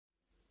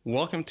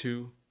Welcome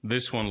to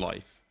This One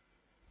Life.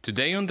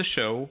 Today on the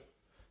show,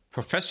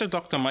 Professor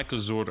Dr. Michael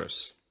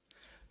Zourdos.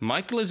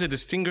 Michael is a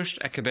distinguished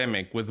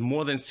academic with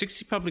more than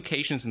 60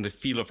 publications in the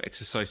field of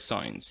exercise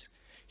science.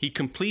 He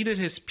completed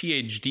his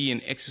Ph.D.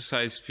 in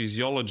Exercise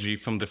Physiology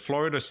from the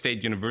Florida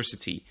State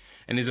University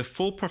and is a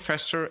full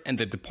professor and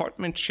the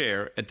department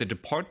chair at the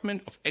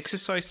Department of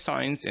Exercise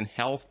Science and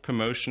Health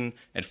Promotion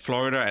at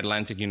Florida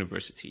Atlantic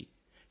University.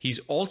 He's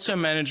also a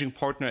managing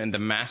partner in the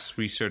Mass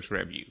Research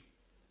Review.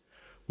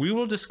 We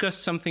will discuss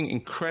something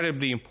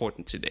incredibly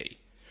important today: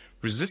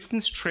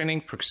 resistance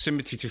training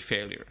proximity to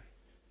failure.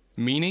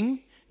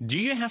 Meaning, do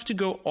you have to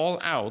go all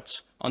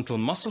out until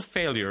muscle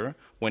failure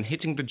when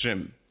hitting the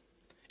gym?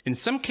 In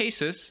some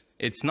cases,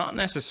 it's not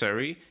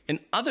necessary. In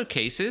other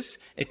cases,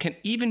 it can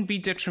even be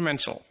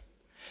detrimental.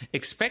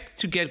 Expect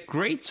to get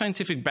great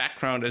scientific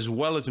background as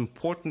well as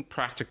important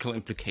practical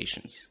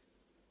implications.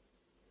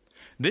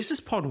 This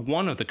is part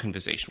one of the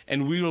conversation,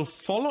 and we will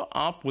follow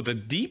up with a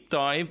deep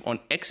dive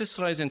on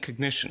exercise and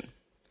cognition,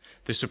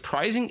 the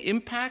surprising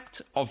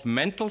impact of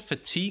mental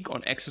fatigue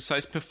on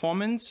exercise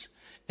performance,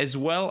 as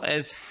well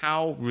as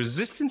how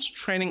resistance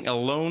training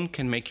alone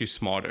can make you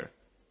smarter.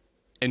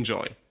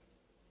 Enjoy.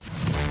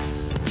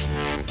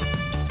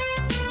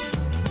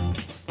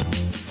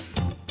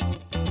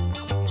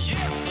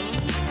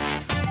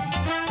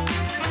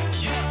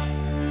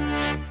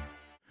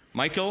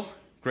 Michael,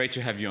 great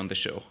to have you on the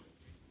show.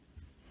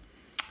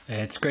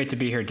 It's great to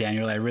be here,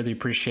 Daniel. I really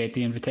appreciate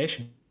the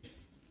invitation.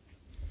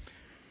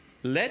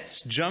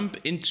 Let's jump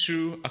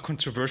into a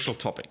controversial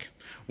topic.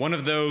 One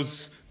of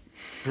those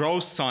bro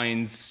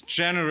science,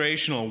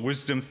 generational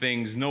wisdom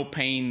things: no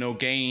pain, no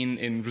gain.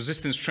 In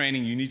resistance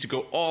training, you need to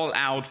go all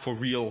out for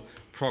real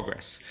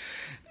progress.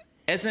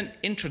 As an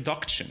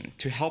introduction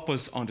to help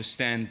us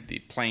understand the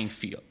playing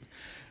field,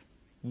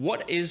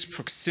 what is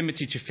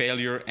proximity to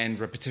failure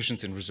and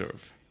repetitions in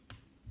reserve?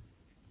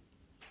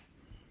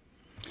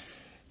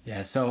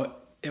 Yeah, so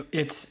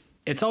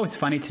it's always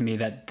funny to me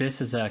that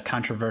this is a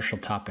controversial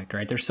topic,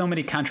 right? There's so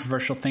many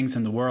controversial things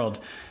in the world.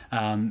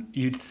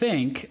 You'd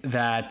think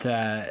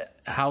that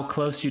how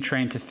close you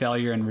train to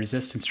failure in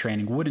resistance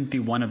training wouldn't be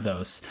one of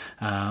those.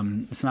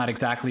 It's not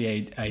exactly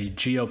a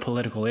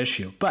geopolitical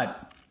issue,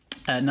 but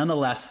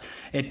nonetheless,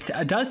 it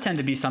does tend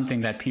to be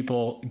something that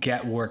people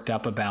get worked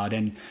up about.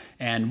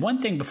 And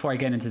one thing before I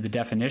get into the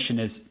definition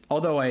is,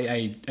 although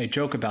I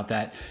joke about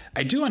that,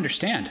 I do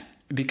understand.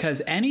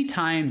 Because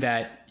anytime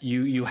that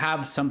you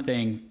have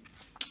something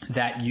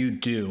that you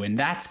do, and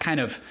that's kind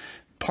of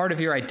part of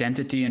your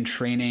identity in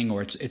training,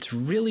 or it's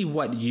really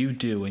what you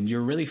do, and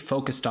you're really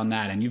focused on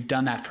that, and you've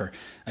done that for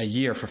a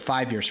year, for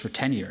 5 years, for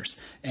 10 years,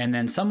 and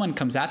then someone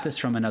comes at this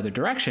from another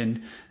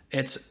direction,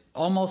 it's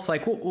almost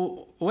like,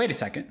 wait a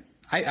second,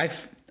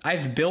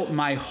 I've built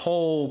my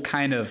whole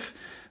kind of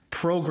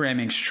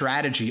programming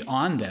strategy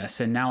on this,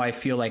 and now I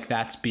feel like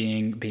that's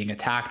being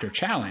attacked or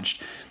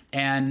challenged.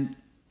 And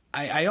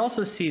I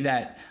also see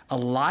that a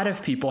lot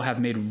of people have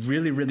made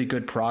really, really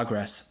good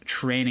progress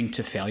training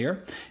to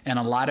failure, and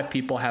a lot of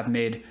people have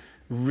made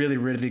really,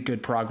 really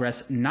good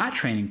progress not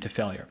training to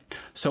failure.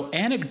 So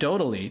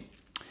anecdotally,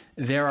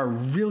 there are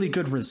really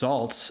good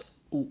results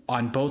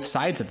on both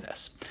sides of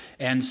this.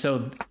 And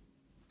so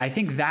I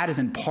think that is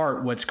in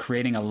part what's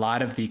creating a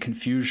lot of the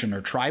confusion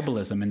or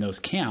tribalism in those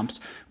camps,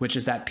 which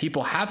is that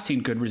people have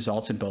seen good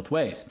results in both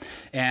ways.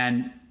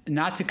 And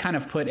not to kind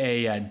of put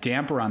a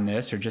damper on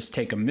this or just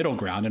take a middle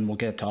ground, and we'll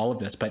get to all of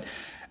this, but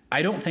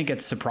I don't think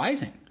it's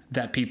surprising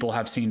that people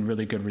have seen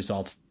really good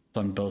results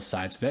on both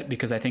sides of it,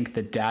 because I think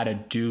the data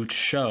do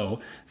show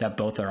that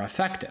both are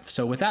effective.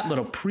 So with that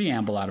little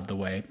preamble out of the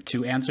way,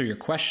 to answer your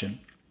question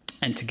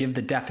and to give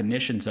the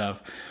definitions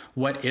of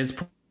what is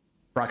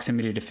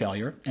proximity to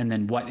failure and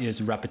then what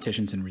is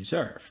repetitions in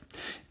reserve.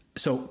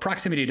 So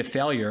proximity to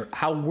failure,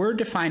 how we're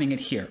defining it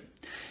here,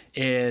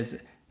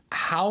 is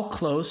how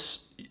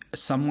close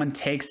someone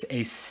takes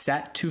a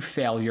set to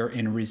failure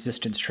in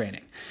resistance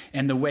training.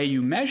 And the way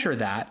you measure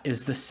that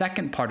is the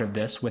second part of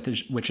this,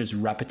 which is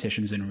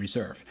repetitions in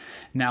reserve.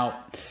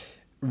 Now,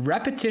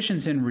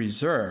 repetitions in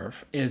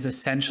reserve is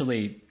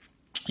essentially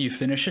you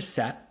finish a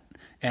set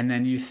and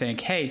then you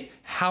think, hey,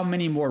 how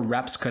many more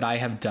reps could I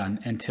have done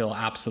until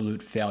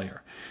absolute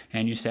failure?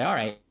 And you say, all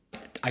right,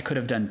 I could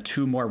have done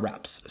 2 more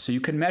reps. So you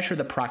can measure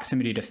the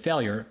proximity to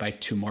failure by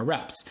 2 more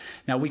reps.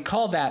 Now we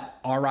call that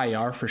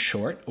RIR for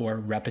short, or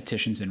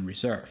repetitions in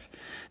reserve.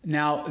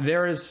 Now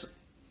there is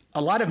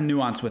a lot of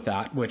nuance with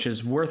that, which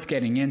is worth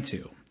getting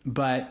into.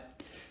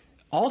 But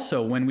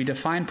also when we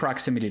define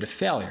proximity to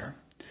failure,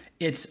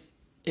 it's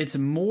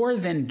more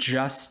than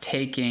just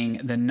taking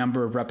the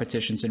number of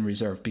repetitions in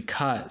reserve,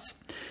 because,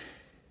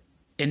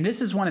 and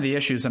this is one of the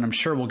issues, and I'm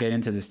sure we'll get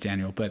into this,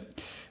 Daniel,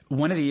 but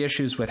one of the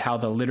issues with how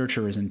the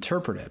literature is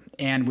interpreted,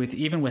 and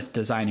even with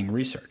designing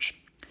research,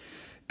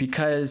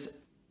 because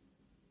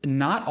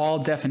not all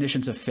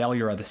definitions of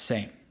failure are the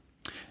same.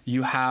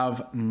 You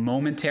have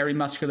momentary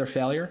muscular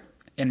failure,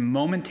 and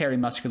momentary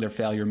muscular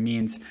failure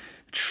means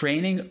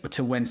training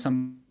to when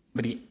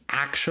somebody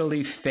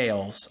actually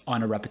fails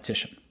on a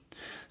repetition.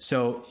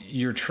 So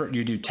you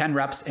do 10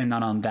 reps, and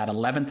then on that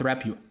 11th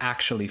rep, you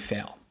actually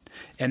fail.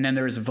 And then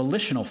there's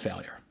volitional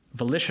failure.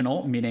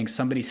 Volitional meaning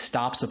somebody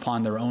stops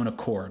upon their own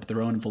accord,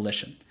 their own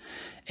volition.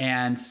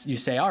 And you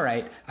say, all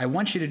right, I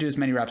want you to do as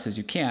many reps as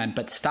you can,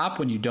 but stop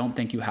when you don't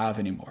think you have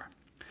anymore.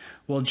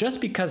 Well,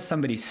 just because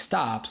somebody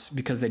stops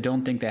because they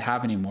don't think they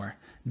have anymore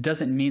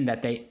doesn't mean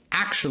that they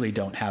actually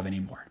don't have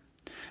anymore,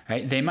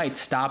 right? They might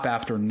stop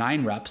after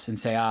 9 reps and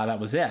say, that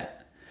was it.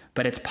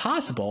 But it's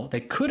possible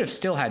they could have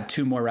still had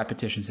 2 more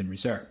repetitions in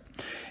reserve.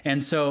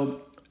 And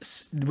so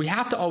we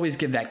have to always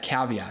give that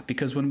caveat,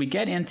 because when we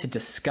get into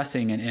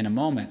discussing in a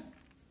moment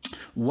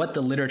what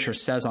the literature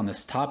says on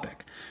this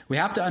topic, we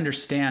have to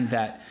understand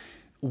that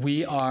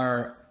we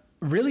are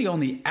really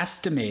only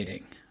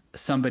estimating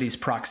somebody's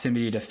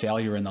proximity to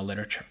failure in the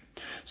literature.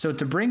 So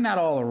to bring that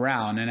all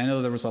around, and I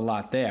know there was a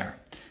lot there,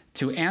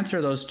 to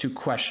answer those 2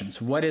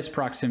 questions, what is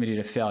proximity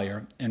to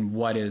failure and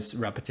what is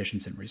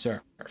repetitions in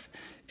reserve?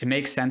 It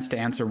makes sense to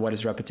answer what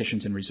is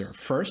repetitions in reserve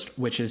first,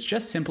 which is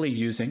just simply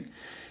using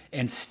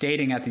and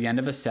stating at the end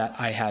of a set,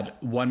 I had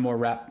 1 more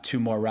rep, 2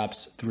 more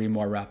reps, 3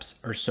 more reps,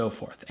 or so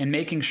forth, and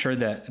making sure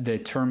that the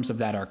terms of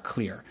that are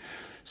clear.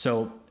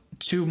 So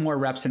 2 more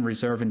reps in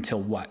reserve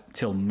until what?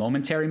 Till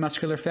momentary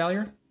muscular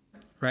failure,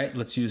 right?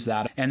 Let's use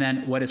that. And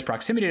then what is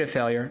proximity to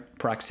failure?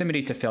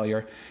 Proximity to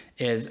failure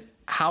is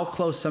how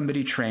close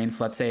somebody trains,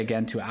 let's say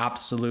again, to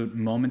absolute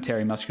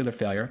momentary muscular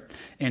failure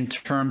in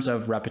terms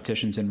of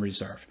repetitions in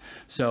reserve.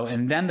 So,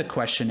 and then the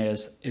question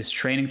is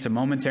training to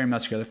momentary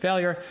muscular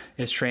failure,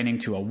 is training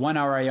to a 1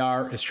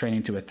 RIR, is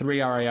training to a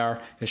 3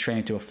 RIR, is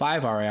training to a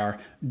 5 RIR,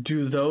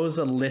 do those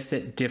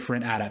elicit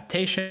different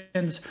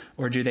adaptations,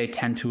 or do they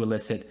tend to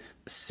elicit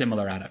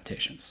similar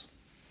adaptations?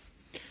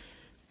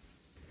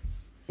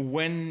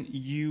 When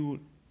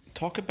you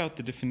talk about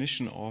the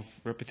definition of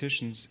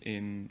repetitions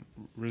in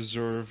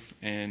reserve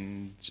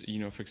and,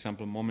 for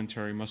example,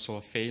 momentary muscle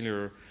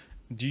failure,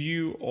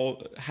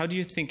 how do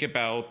you think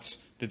about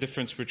the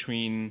difference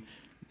between,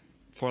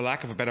 for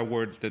lack of a better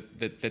word,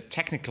 the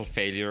technical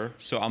failure,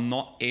 so I'm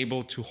not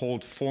able to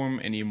hold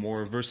form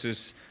anymore,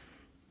 versus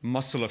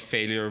muscular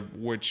failure,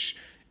 which,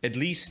 at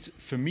least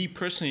for me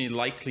personally,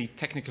 likely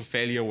technical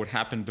failure would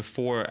happen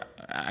before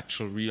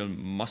actual real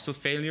muscle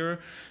failure?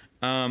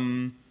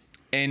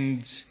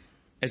 And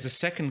as a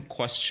second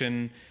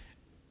question,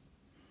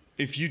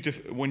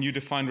 when you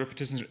define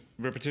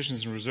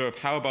repetitions in reserve,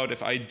 how about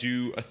if I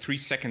do a 3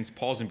 seconds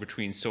pause in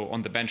between? So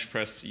on the bench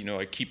press,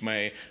 I keep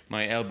my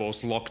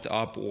elbows locked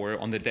up, or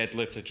on the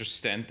deadlift, I just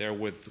stand there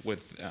with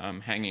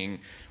hanging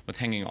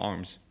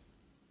arms.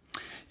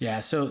 Yeah,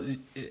 so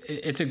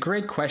it's a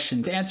great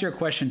question. To answer your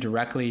question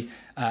directly,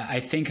 I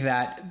think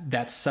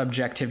that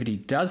subjectivity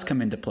does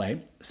come into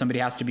play. Somebody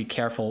has to be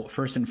careful,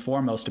 first and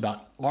foremost,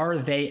 about, are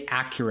they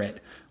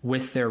accurate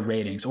with their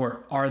ratings,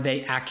 or are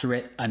they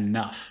accurate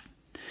enough?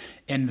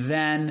 And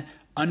then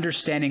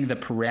understanding the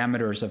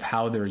parameters of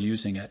how they're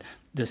using it.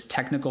 Does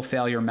technical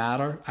failure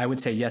matter? I would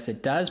say yes,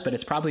 it does, but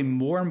it's probably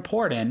more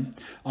important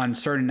on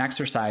certain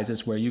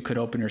exercises where you could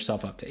open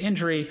yourself up to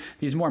injury.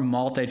 These more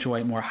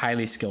multi-joint, more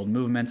highly skilled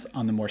movements.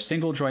 On the more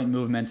single joint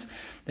movements,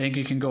 I think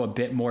you can go a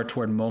bit more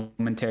toward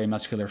momentary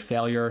muscular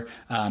failure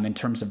in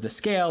terms of the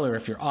scale, or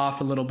if you're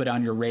off a little bit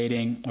on your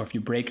rating, or if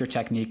you break your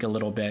technique a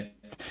little bit.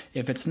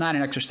 If it's not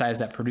an exercise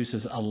that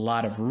produces a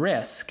lot of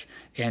risk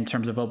in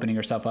terms of opening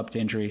yourself up to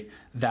injury,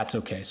 that's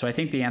okay. So I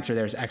think the answer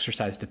there is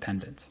exercise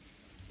dependent.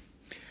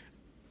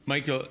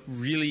 Michael,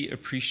 really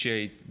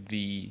appreciate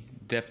the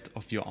depth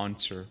of your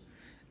answer.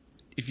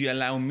 If you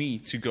allow me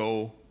to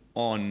go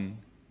on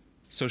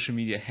social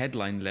media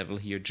headline level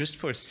here just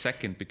for a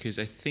second, because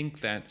I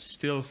think that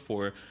still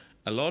for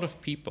a lot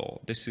of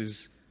people, this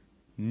is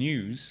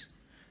news,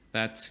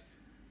 that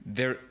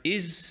there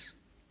is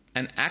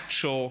an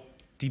actual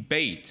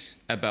debate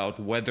about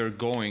whether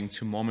going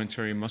to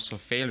momentary muscle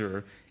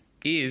failure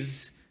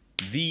is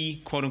the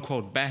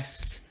quote-unquote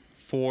best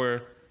for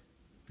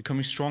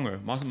becoming stronger,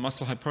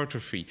 muscle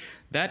hypertrophy.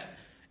 That,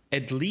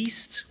 at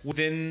least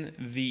within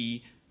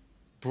the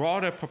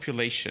broader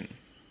population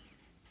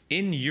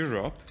in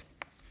Europe,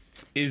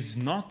 is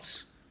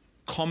not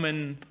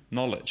common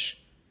knowledge.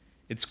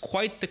 It's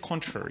quite the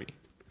contrary.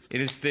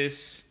 It is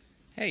this,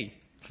 hey,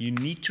 you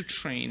need to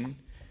train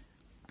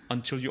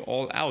until you're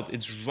all out.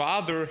 It's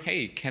rather,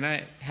 hey, can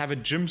I have a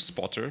gym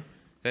spotter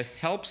that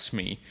helps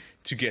me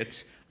to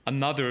get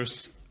another,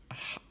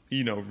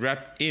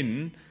 rep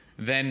in?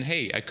 Then,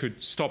 hey, I could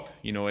stop,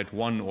 at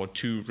 1 or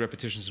 2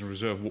 repetitions in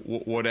reserve,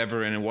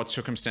 whatever, and in what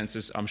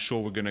circumstances. I'm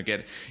sure we're going to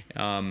get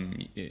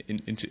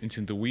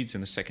into the weeds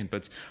in a second.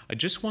 But I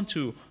just want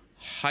to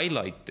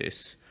highlight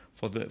this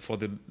for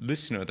the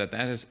listener, that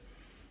is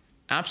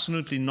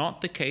absolutely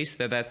not the case,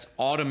 that's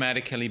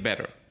automatically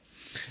better.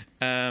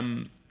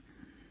 And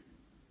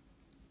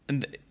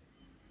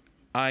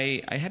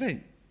I had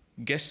a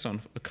guest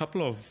on a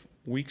couple of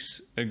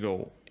weeks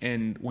ago,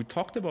 and we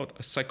talked about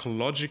a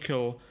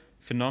psychological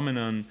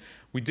phenomenon.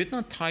 We did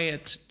not tie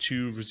it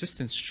to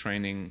resistance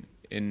training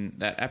in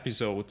that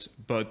episode,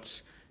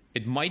 but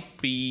it might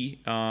be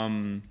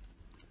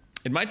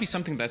it might be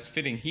something that's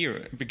fitting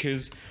here,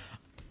 because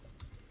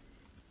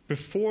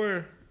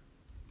for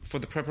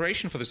the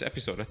preparation for this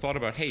episode, I thought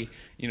about, hey,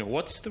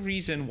 what's the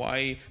reason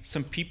why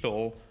some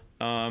people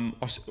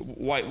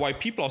why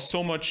people are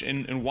so much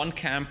in one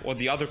camp or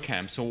the other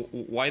camp, so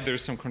why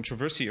there's some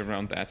controversy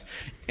around that.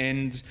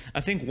 And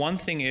I think one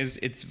thing is,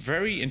 it's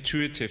very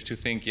intuitive to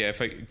think, yeah,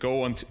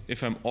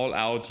 if I'm all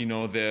out,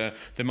 the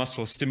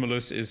muscle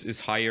stimulus is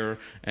higher,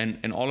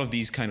 and all of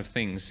these kind of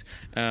things.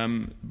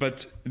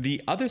 But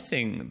the other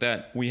thing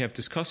that we have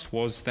discussed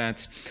was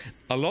that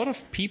a lot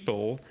of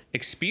people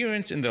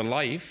experience in their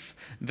life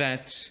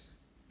that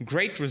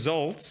great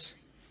results,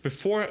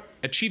 before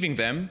achieving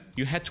them,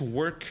 you had to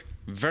work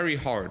very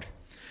hard.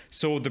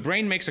 So the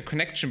brain makes a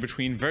connection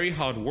between very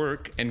hard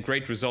work and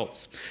great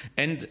results.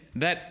 And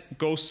that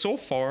goes so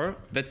far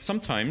that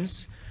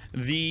sometimes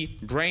the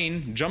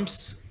brain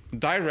jumps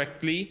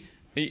directly,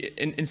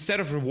 instead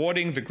of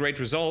rewarding the great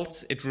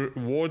results, it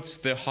rewards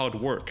the hard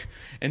work.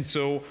 And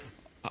so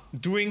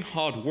doing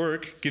hard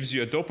work gives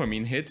you a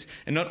dopamine hit,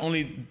 and not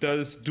only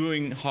does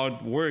doing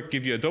hard work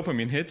give you a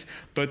dopamine hit,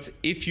 but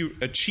if you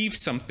achieve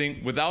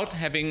something without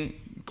having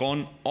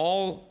gone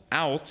all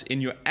out in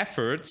your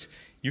effort,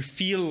 you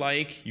feel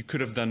like you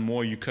could have done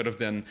more, you could have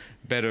done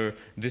better.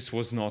 This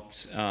was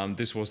not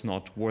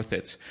worth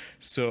it.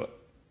 So,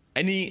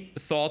 any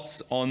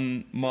thoughts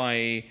on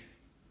my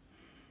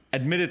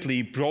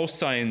admittedly bro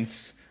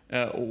science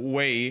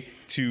way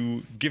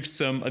to give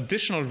some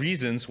additional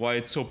reasons why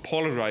it's so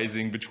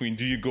polarizing between,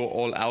 do you go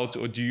all out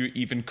or do you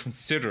even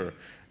consider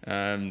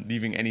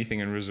leaving anything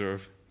in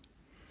reserve?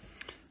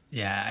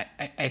 Yeah,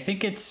 I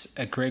think it's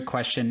a great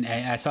question.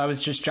 So I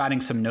was just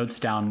jotting some notes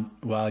down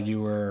while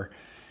you were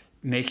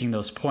making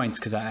those points,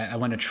 because I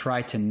want to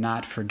try to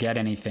not forget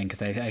anything,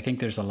 because I think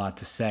there's a lot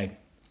to say.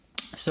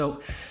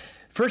 So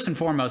first and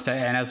foremost,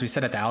 and as we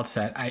said at the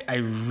outset, I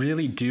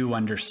really do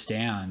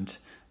understand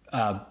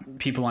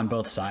people on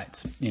both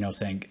sides,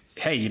 saying,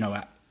 hey,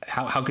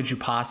 how could you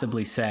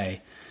possibly say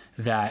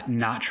that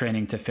not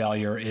training to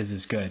failure is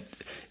as good?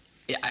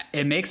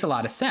 It makes a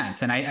lot of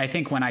sense. And I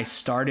think when I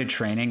started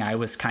training, I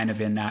was kind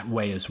of in that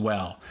way as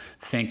well,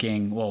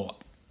 thinking, well,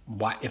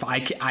 why, if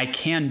I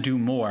can do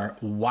more,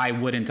 why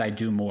wouldn't I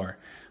do more?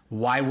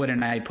 Why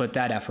wouldn't I put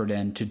that effort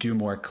in to do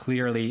more?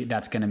 Clearly,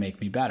 that's going to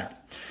make me better.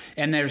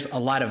 And there's a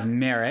lot of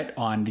merit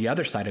on the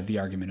other side of the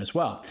argument as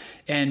well.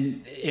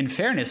 And in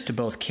fairness to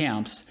both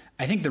camps,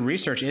 I think the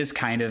research is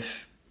kind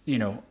of,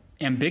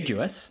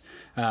 ambiguous.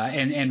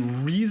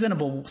 And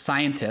reasonable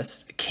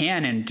scientists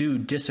can and do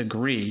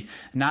disagree,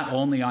 not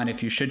only on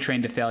if you should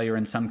train to failure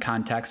in some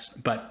contexts,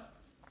 but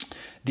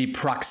the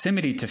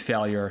proximity to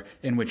failure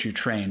in which you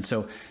train.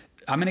 So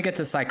I'm going to get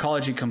to the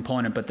psychology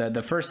component, but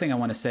the first thing I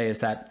want to say is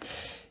that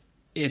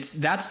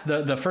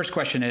the first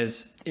question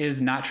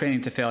is not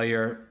training to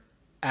failure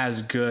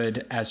as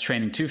good as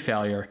training to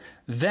failure?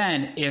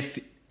 Then if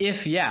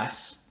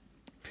yes,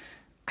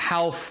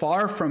 how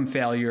far from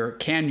failure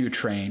can you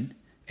train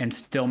and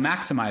still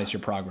maximize your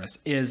progress?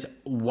 Is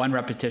 1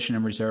 repetition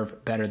in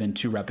reserve better than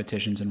 2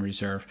 repetitions in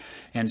reserve,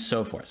 and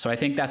so forth? So I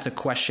think that's a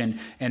question.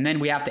 And then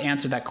we have to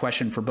answer that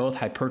question for both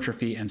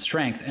hypertrophy and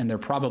strength, and they're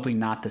probably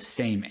not the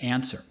same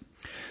answer.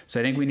 So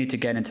I think we need to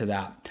get into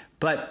that.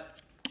 But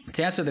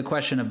to answer the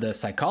question of the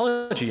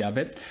psychology of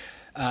it,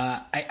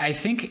 I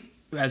think,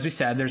 as we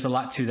said, there's a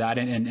lot to that,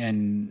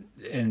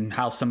 and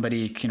how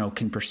somebody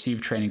can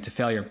perceive training to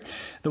failure.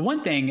 The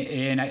one thing,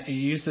 and I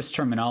use this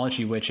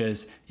terminology, which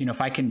is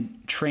if I can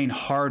train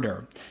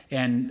harder,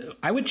 and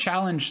I would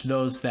challenge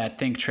those that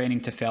think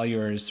training to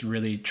failure is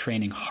really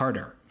training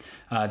harder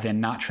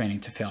than not training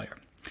to failure,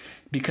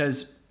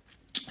 because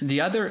the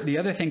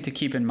other thing to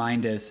keep in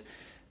mind is,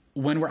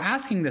 when we're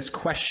asking this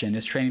question,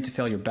 is training to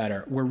failure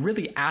better, we're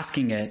really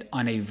asking it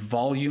on a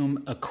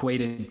volume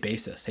equated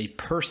basis, a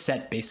per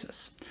set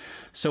basis.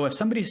 So if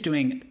somebody's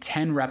doing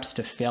 10 reps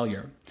to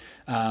failure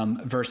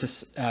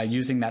versus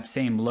using that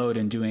same load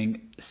and doing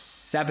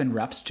 7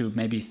 reps to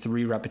maybe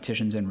 3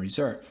 repetitions in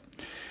reserve,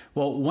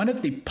 well, one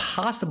of the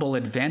possible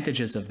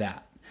advantages of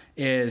that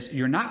is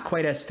you're not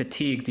quite as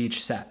fatigued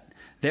each set.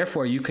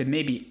 Therefore, you could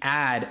maybe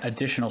add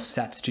additional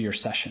sets to your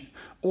session,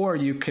 or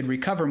you could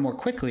recover more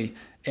quickly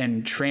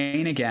and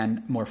train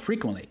again more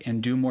frequently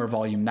and do more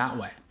volume that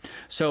way.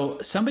 So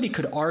somebody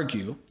could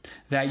argue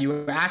that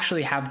you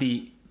actually have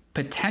the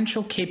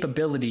potential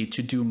capability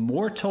to do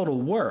more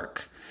total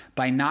work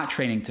by not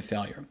training to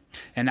failure.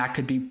 And that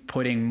could be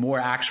putting more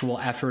actual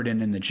effort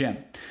in the gym.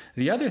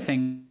 The other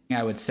thing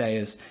I would say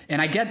is,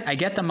 and I get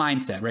the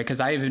mindset, right? Because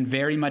I have been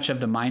very much of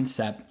the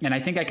mindset, and I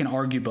think I can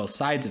argue both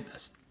sides of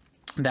this,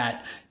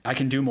 that I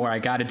can do more, I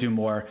got to do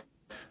more.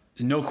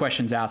 No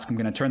questions asked. I'm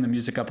going to turn the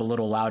music up a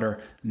little louder.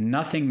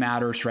 Nothing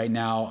matters right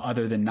now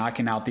other than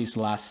knocking out these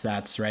last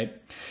sets, right?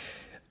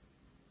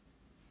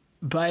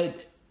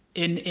 But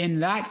in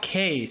that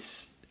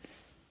case,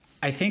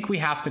 I think we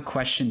have to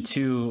question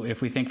too,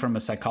 if we think from a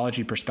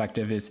psychology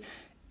perspective,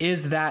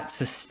 is that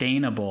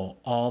sustainable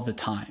all the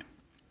time?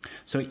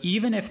 So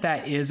even if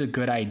that is a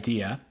good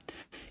idea,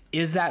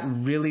 is that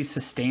really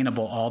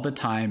sustainable all the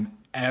time,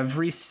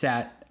 every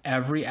set,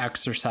 every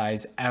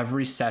exercise,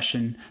 every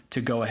session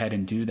to go ahead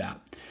and do that.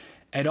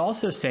 I'd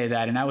also say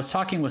that, and I was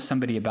talking with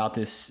somebody about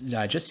this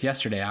just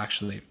yesterday,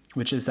 actually,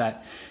 which is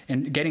that,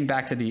 and getting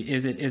back to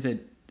is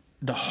it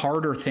the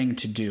harder thing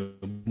to do,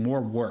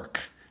 more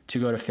work to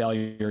go to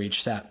failure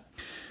each set?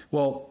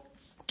 Well,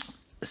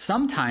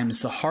 sometimes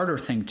the harder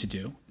thing to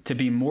do, to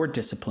be more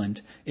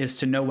disciplined, is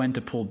to know when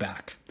to pull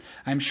back.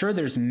 I'm sure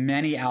there's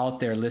many out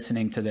there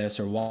listening to this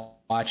or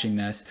watching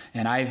this,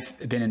 and I've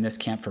been in this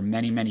camp for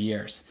many, many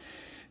years.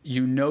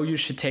 You know you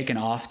should take an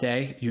off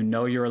day. You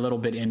know you're a little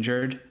bit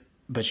injured,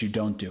 but you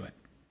don't do it.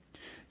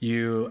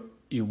 You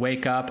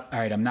wake up, all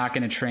right, I'm not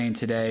going to train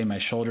today. My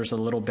shoulder's a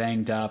little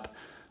banged up.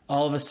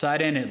 All of a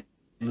sudden, it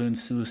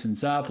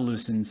loosens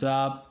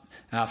up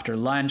after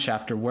lunch,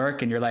 after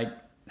work, and you're like,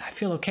 I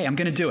feel okay. I'm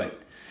going to do it.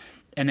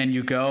 And then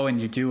you go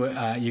and you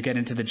get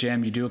into the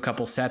gym, you do a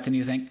couple sets, and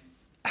you think,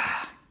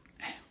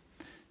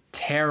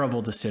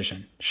 terrible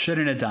decision.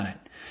 Shouldn't have done it.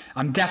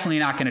 I'm definitely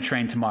not going to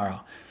train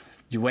tomorrow.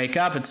 You wake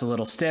up, it's a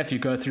little stiff. You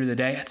go through the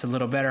day, it's a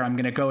little better. I'm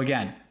going to go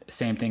again.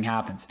 Same thing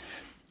happens.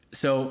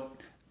 So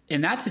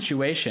in that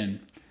situation,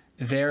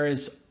 there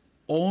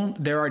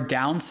are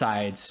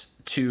downsides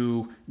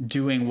to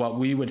doing what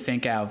we would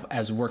think of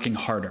as working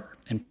harder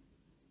and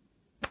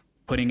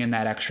putting in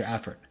that extra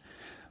effort.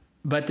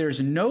 But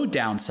there's no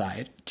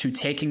downside to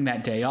taking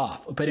that day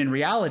off. But in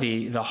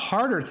reality, the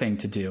harder thing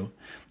to do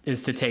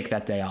is to take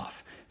that day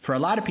off. For a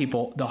lot of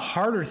people, the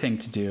harder thing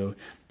to do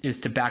is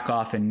to back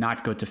off and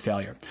not go to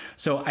failure.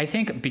 So I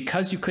think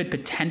because you could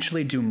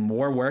potentially do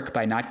more work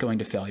by not going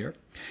to failure,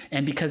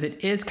 and because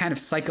it is kind of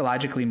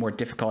psychologically more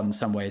difficult in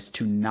some ways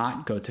to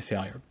not go to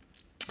failure,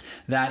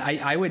 that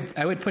I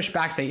would push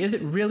back, say, is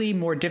it really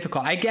more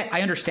difficult?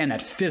 I understand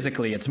that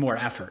physically it's more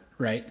effort,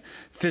 right?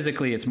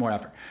 Physically it's more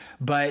effort,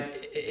 but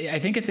I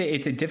think it's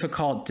a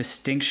difficult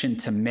distinction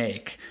to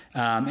make,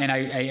 and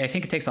I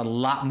think it takes a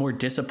lot more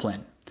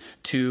discipline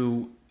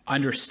to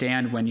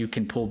understand when you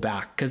can pull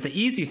back. Because the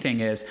easy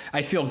thing is,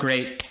 I feel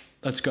great,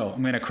 let's go,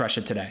 I'm going to crush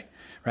it today,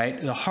 right?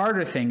 The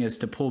harder thing is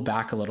to pull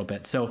back a little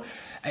bit. So,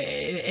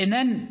 and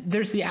then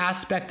there's the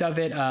aspect of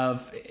it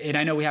of, and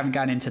I know we haven't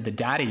gotten into the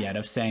data yet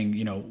of saying,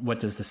 what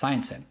does the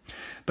science say?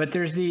 But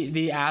there's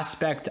the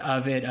aspect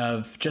of it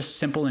of just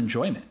simple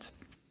enjoyment.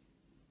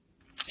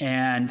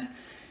 And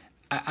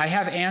I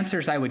have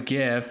answers I would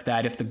give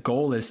that if the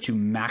goal is to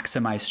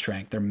maximize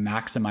strength or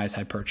maximize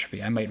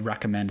hypertrophy, I might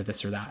recommend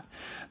this or that.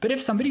 But if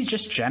somebody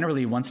just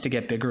generally wants to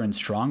get bigger and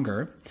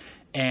stronger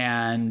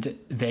and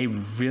they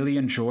really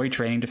enjoy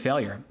training to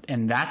failure,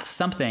 and that's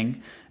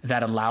something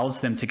that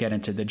allows them to get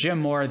into the gym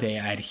more, they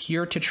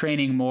adhere to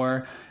training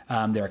more,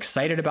 they're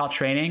excited about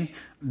training,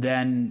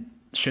 then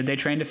should they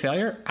train to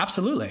failure?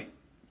 Absolutely.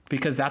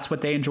 Because that's what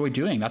they enjoy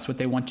doing. That's what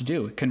they want to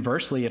do.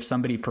 Conversely, if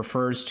somebody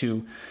prefers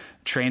to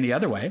train the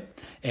other way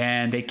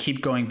and they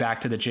keep going back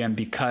to the gym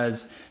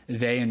because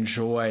they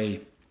enjoy,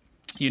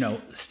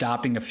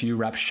 stopping a few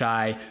reps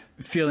shy,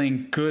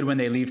 feeling good when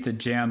they leave the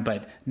gym,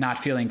 but not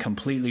feeling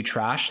completely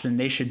trashed, then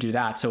they should do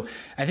that. So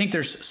I think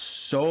there's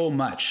so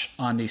much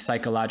on the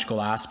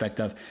psychological aspect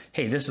of,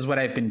 hey, this is what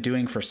I've been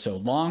doing for so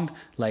long.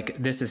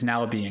 Like, this is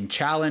now being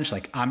challenged.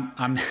 Like,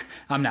 I'm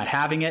not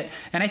having it.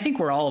 And I think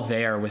we're all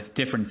there with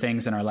different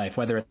things in our life,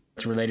 whether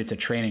it's related to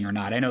training or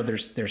not. I know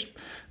there's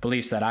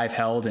beliefs that I've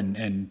held,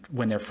 and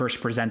when they're first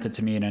presented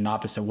to me in an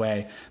opposite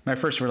way, my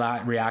first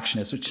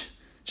reaction is,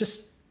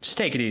 just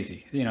take it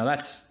easy.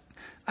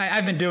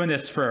 I've been doing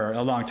this for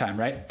a long time,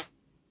 right?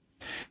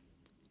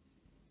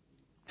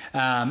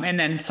 And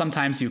then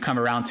sometimes you come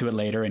around to it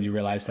later and you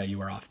realize that you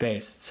were off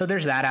base. So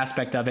there's that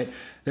aspect of it.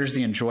 There's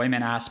the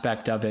enjoyment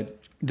aspect of it.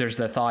 There's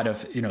the thought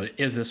of,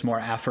 is this more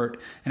effort?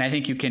 And I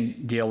think you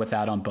can deal with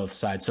that on both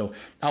sides. So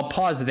I'll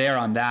pause there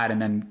on that.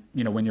 And then,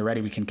 when you're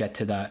ready, we can get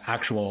to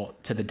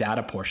the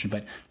data portion.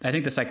 But I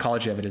think the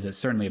psychology of it is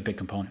certainly a big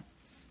component.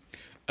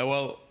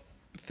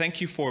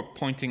 Thank you for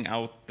pointing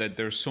out that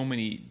there's so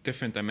many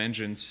different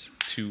dimensions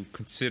to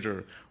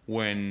consider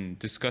when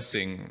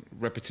discussing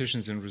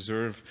repetitions in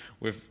reserve.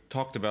 We've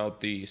talked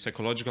about the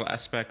psychological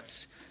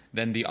aspects.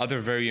 Then the other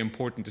very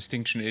important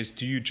distinction is,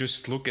 do you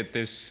just look at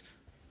this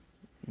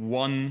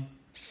one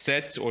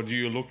set, or do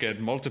you look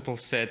at multiple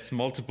sets,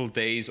 multiple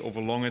days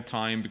over longer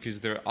time? Because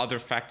there are other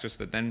factors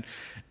that then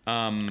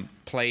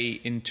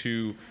play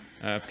into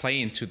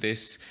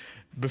this.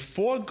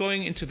 Before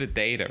going into the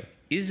data,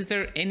 is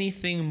there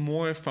anything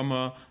more from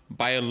a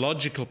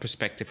biological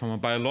perspective, from a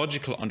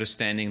biological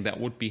understanding, that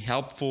would be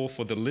helpful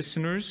for the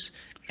listeners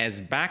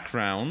as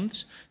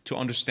background to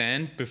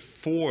understand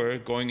before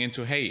going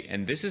into, hey,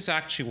 and this is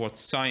actually what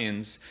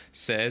science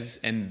says,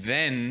 and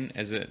then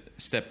as a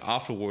step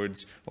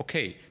afterwards,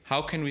 okay,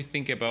 how can we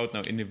think about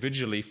now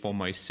individually for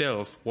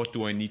myself, what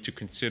do I need to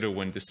consider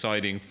when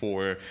deciding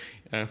for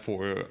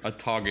a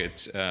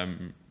target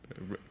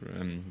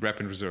rep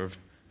in reserve?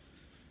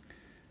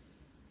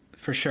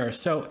 For sure.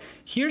 So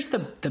here's the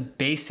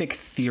basic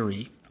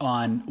theory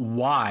on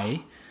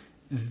why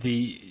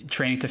the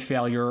training to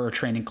failure or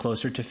training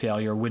closer to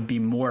failure would be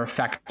more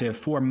effective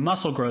for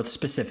muscle growth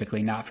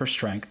specifically, not for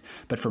strength,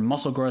 but for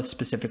muscle growth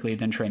specifically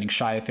than training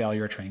shy of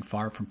failure or training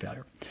far from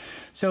failure.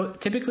 So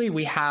typically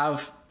we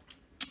have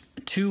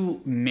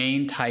two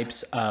main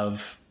types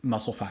of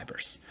muscle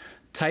fibers.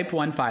 Type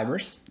 1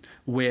 fibers,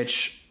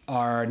 which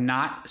are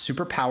not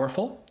super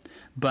powerful,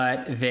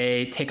 but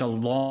they take a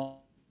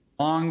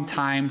long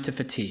time to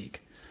fatigue.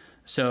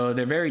 So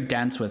they're very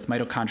dense with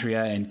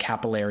mitochondria and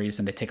capillaries,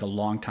 and they take a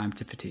long time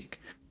to fatigue.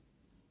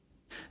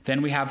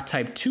 Then we have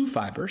type 2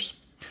 fibers,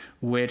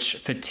 which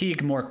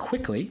fatigue more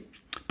quickly,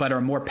 but are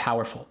more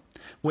powerful.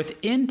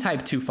 Within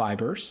type 2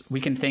 fibers,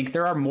 we can think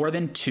there are more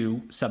than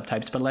two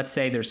subtypes, but let's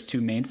say there's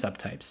two main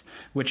subtypes,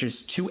 which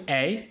is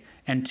 2A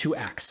and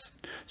 2X.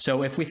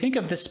 So if we think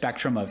of this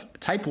spectrum of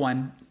type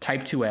 1,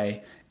 type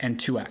 2A, and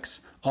 2X,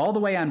 all the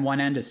way on one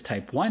end is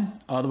type 1,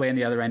 all the way on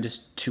the other end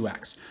is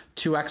 2X.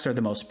 2X are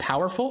the most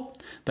powerful,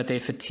 but they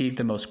fatigue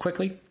the most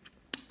quickly.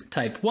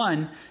 Type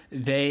 1,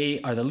 they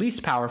are the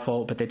least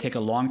powerful, but they take a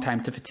long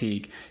time to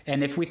fatigue.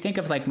 And if we think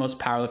of like most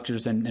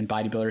powerlifters and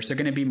bodybuilders, they're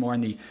going to be more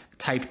in the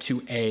type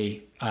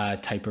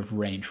 2A type of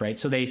range, right?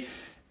 So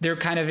they're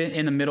kind of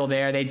in the middle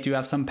there. They do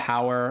have some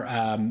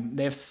power.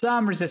 They have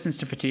some resistance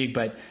to fatigue,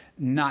 but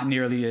not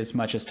nearly as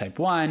much as type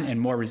 1 and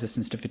more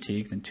resistance to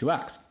fatigue than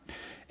 2X.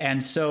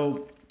 And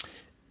so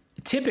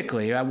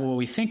typically what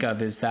we think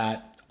of is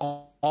that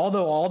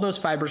although all those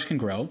fibers can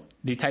grow,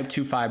 the type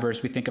 2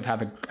 fibers we think of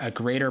have a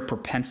greater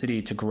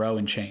propensity to grow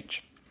and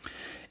change.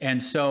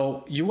 And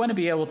so you want to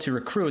be able to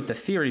recruit, the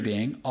theory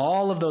being,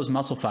 all of those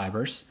muscle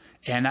fibers.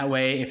 And that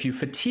way, if you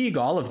fatigue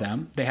all of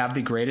them, they have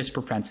the greatest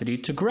propensity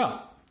to grow.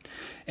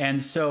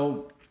 And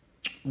so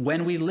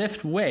when we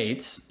lift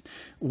weights,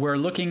 we're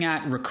looking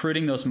at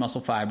recruiting those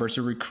muscle fibers,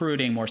 or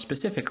recruiting more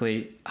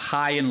specifically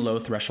high and low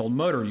threshold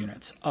motor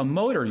units. A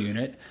motor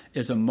unit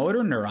is a motor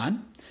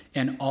neuron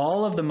and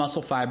all of the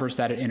muscle fibers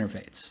that it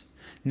innervates.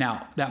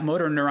 Now, that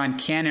motor neuron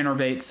can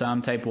innervate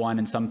some type 1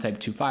 and some type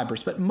 2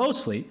 fibers, but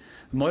mostly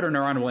motor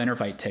neuron will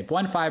innervate type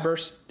 1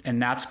 fibers,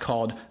 and that's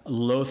called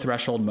low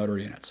threshold motor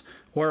units.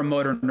 Or a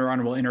motor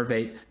neuron will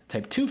innervate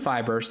type 2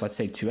 fibers, let's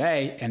say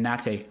 2A, and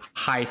that's a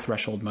high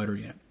threshold motor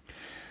unit.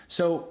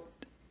 So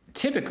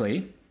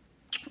typically,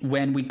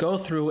 when we go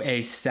through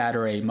a set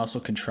or a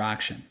muscle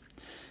contraction,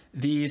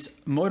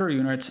 these motor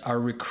units are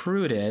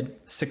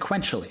recruited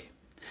sequentially.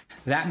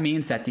 That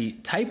means that the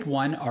type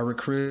 1 are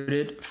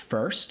recruited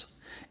first,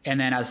 and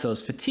then as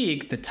those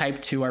fatigue, the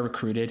type 2 are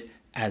recruited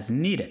as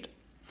needed.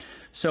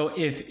 So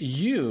if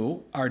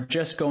you are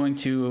just going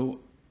to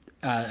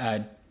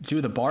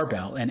do the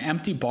barbell, an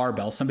empty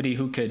barbell, somebody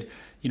who could,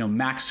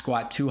 max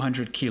squat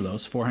 200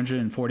 kilos,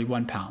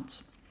 441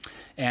 pounds,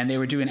 and they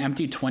would do an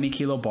empty 20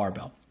 kilo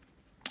barbell,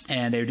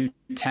 and they would do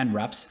 10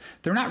 reps,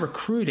 they're not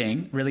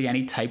recruiting really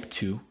any type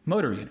 2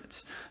 motor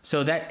units.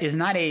 So that is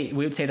not we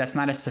would say that's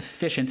not a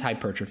sufficient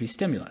hypertrophy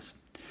stimulus.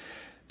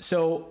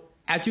 So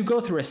as you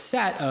go through a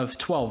set of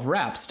 12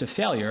 reps to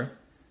failure,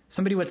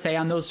 somebody would say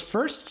on those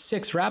first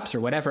 6 reps or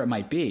whatever it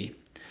might be,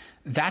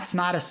 that's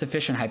not a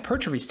sufficient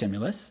hypertrophy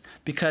stimulus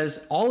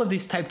because all of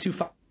these type 2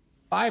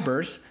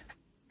 fibers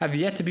have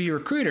yet to be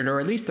recruited, or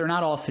at least they're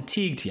not all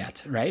fatigued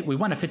yet, right? We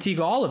want to fatigue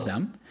all of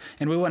them,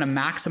 and we want to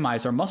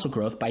maximize our muscle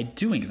growth by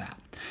doing that.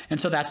 And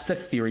so that's the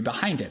theory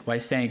behind it, by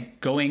saying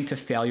going to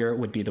failure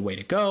would be the way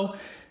to go.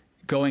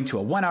 Going to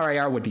a 1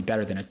 RIR would be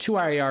better than a 2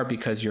 RIR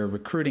because you're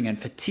recruiting and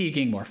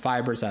fatiguing more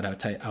fibers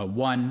at a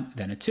 1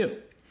 than a 2.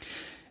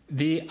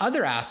 The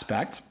other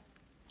aspect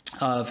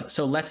of,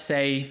 so let's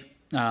say,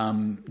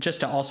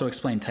 just to also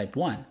explain type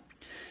 1,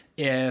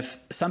 if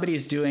somebody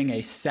is doing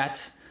a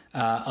set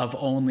of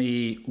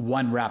only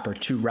 1 rep or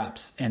 2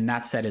 reps, and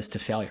that set is to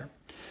failure.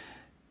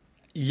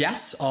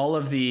 Yes, all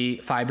of the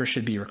fibers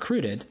should be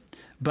recruited,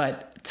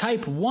 but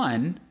type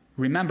 1,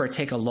 remember,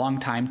 take a long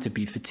time to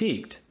be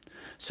fatigued.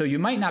 So you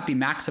might not be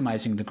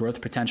maximizing the growth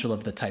potential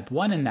of the type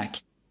 1 in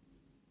that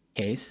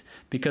case,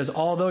 because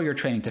although you're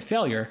training to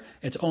failure,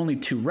 it's only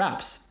 2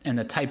 reps, and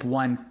the type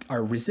 1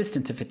 are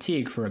resistant to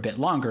fatigue for a bit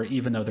longer,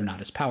 even though they're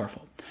not as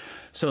powerful.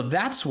 So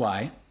that's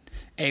why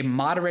a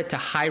moderate to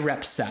high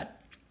rep set,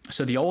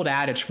 so the old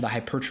adage for the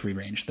hypertrophy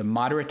range, the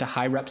moderate to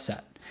high rep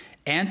set,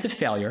 and to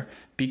failure,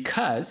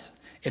 because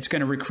it's going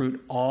to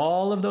recruit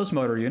all of those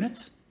motor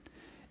units,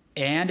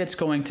 and it's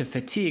going to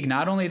fatigue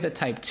not only the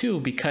type 2,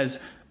 because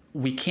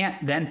we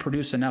can't then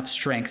produce enough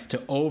strength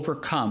to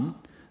overcome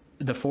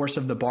the force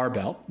of the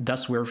barbell,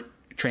 thus we're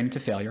training to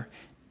failure,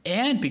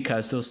 and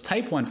because those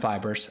type 1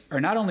 fibers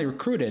are not only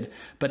recruited,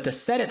 but the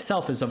set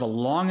itself is of a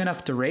long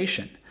enough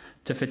duration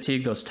to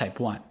fatigue those type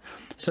 1.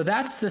 So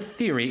that's the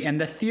theory, and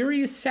the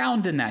theory is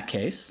sound in that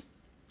case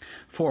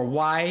for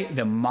why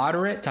the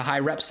moderate to high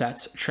rep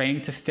sets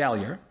training to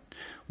failure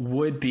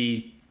would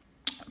be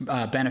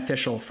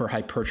beneficial for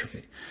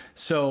hypertrophy.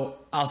 So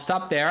I'll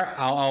stop there.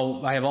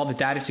 I have all the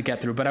data to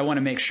get through, but I want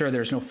to make sure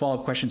there's no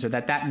follow-up questions or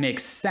that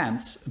makes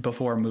sense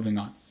before moving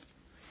on.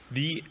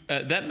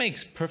 That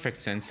makes perfect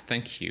sense.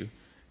 Thank you.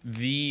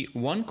 The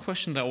one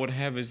question that I would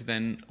have is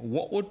then,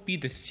 what would be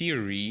the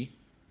theory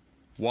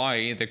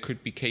why there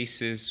could be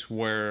cases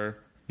where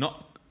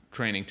not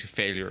training to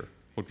failure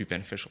would be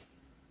beneficial.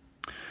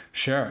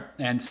 Sure.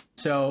 And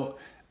so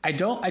I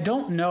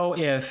don't know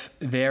if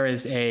there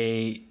is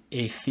a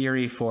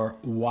theory for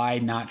why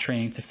not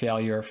training to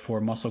failure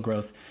for muscle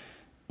growth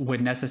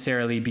would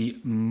necessarily be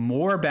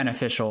more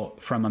beneficial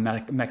from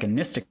a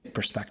mechanistic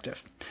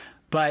perspective.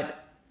 But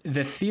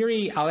the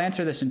theory, I'll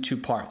answer this in two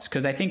parts,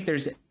 because I think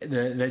there's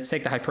let's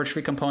take the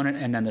hypertrophy component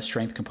and then the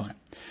strength component.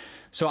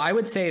 So I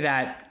would say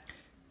that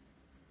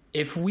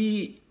if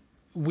we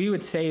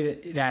would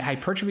say that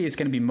hypertrophy is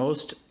going to be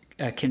most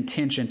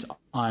contingent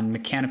on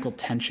mechanical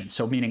tension,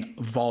 so meaning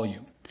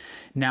volume.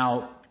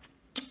 Now,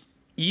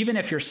 even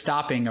if you're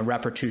stopping a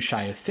rep or two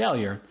shy of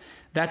failure,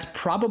 that's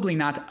probably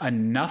not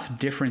enough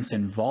difference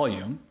in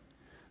volume,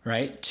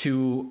 right,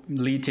 to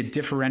lead to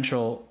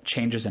differential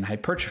changes in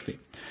hypertrophy.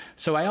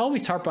 So I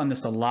always harp on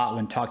this a lot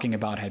when talking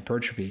about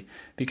hypertrophy,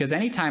 because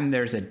anytime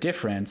there's a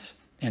difference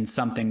in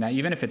something that,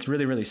 even if it's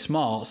really, really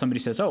small, somebody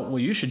says, oh, well,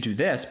 you should do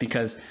this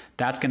because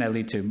that's going to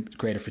lead to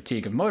greater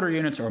fatigue of motor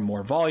units or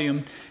more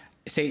volume.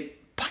 Say,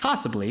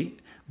 possibly,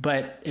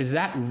 but is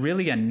that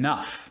really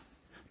enough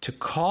to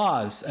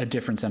cause a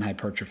difference in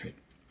hypertrophy?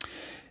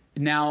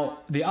 Now,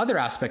 the other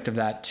aspect of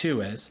that too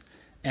is,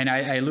 and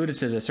I alluded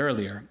to this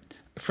earlier,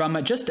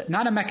 from just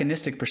not a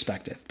mechanistic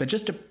perspective, but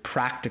just a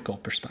practical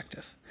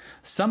perspective,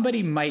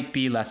 somebody might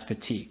be less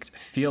fatigued,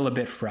 feel a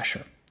bit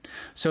fresher.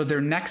 So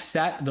their next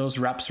set, those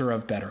reps are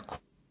of better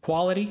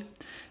quality.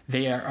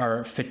 They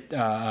are fit,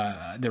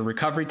 their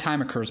recovery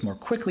time occurs more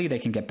quickly. They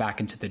can get back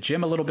into the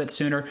gym a little bit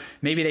sooner.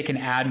 Maybe they can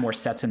add more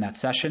sets in that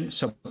session.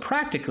 So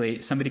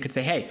practically, somebody could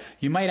say, hey,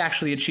 you might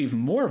actually achieve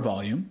more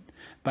volume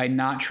by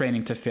not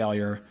training to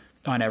failure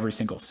on every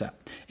single set.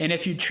 And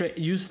if you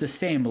use the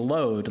same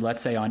load,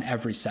 let's say on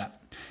every set,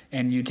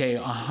 and you take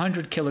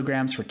 100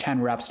 kilograms for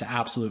 10 reps to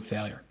absolute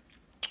failure,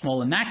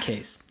 well, in that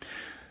case,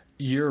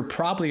 you're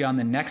probably on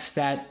the next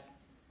set,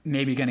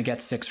 maybe going to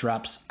get 6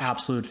 reps,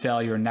 absolute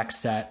failure, next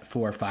set,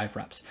 4 or 5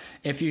 reps.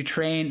 If you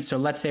train, so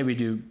let's say we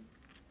do,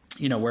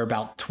 we're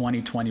about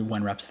 20,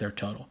 21 reps there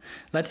total.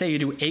 Let's say you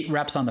do 8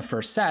 reps on the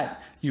first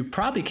set, you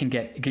probably can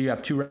you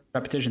have 2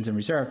 repetitions in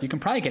reserve, you can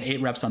probably get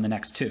 8 reps on the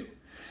next 2.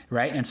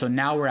 Right? And so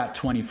now we're at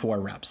 24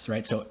 reps,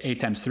 right? So 8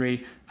 times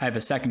 3, I have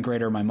a second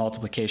grader, my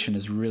multiplication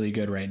is really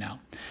good right now.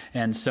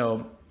 And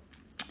so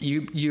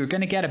you're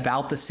going to get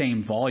about the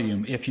same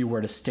volume if you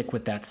were to stick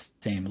with that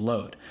same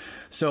load.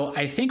 So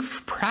I think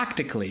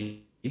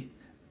practically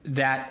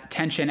that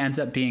tension ends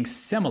up being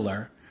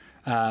similar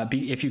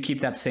if you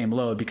keep that same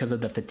load because of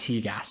the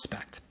fatigue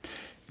aspect.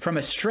 From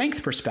a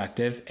strength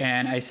perspective,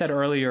 and I said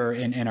earlier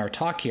in our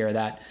talk here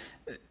that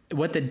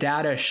what the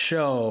data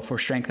show for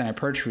strength and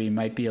hypertrophy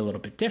might be a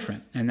little bit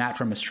different. And that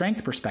from a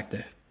strength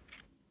perspective,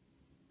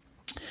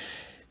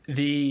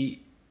 the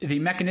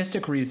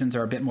mechanistic reasons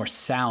are a bit more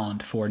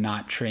sound for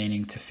not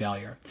training to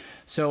failure.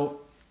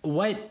 So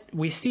what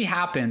we see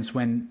happens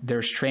when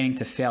there's training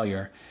to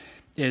failure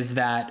is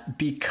that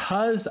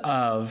because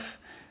of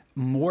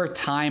more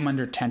time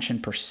under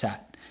tension per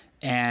set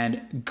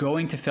and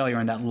going to failure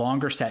in that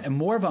longer set and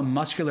more of a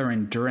muscular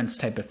endurance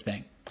type of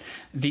thing,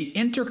 the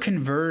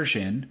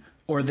interconversion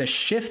or the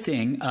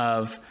shifting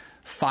of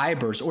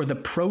fibers or the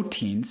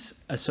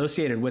proteins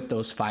associated with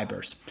those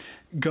fibers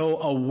go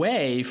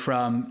away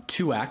from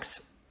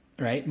 2X,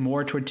 right?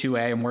 More toward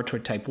 2A or more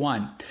toward type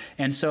 1.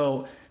 And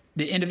so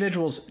the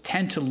individuals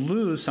tend to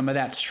lose some of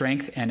that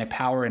strength and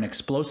power and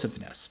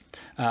explosiveness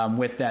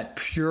with that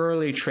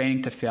purely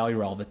training to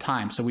failure all the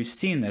time. So we've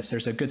seen this.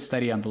 There's a good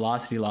study on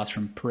velocity loss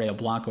from Pereira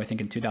Blanco, I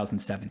think in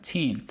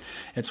 2017.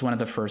 It's one of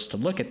the first to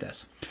look at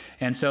this.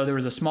 And so there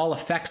was a small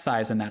effect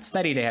size in that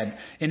study. They had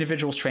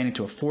individuals training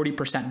to a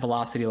 40%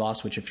 velocity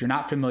loss, which if you're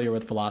not familiar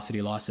with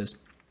velocity losses,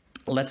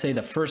 let's say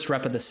the first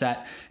rep of the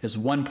set is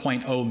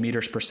 1.0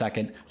 meters per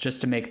second, just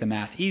to make the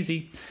math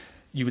easy.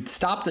 You would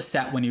stop the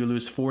set when you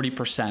lose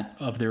 40%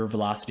 of their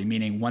velocity,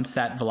 meaning once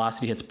that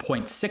velocity hits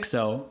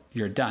 0.60,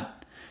 you're done,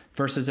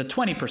 versus a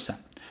 20%.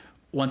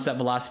 Once that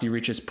velocity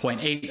reaches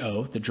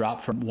 0.80, the drop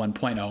from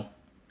 1.0,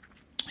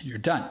 you're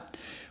done.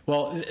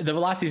 Well, the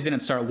velocities didn't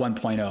start at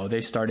 1.0.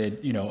 They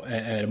started,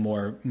 at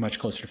a much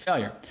closer to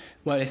failure.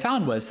 What I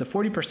found was the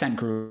 40%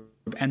 group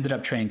ended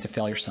up training to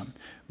failure some.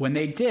 When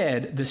they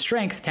did, the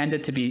strength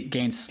tended to be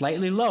gained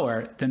slightly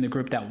lower than the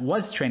group that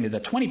was trained to the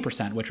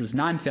 20%, which was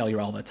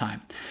non-failure all the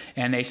time.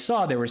 And they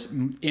saw there was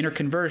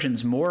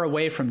interconversions more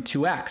away from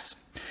 2X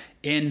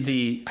in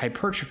the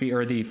hypertrophy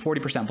or the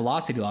 40%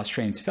 velocity loss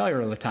training to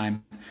failure all the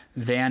time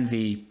than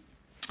the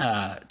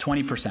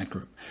 20%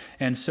 group.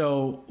 And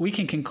so we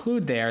can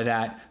conclude there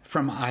that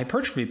from a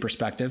hypertrophy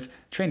perspective,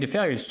 training to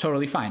failure is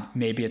totally fine.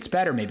 Maybe it's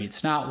better, maybe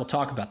it's not. We'll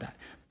talk about that.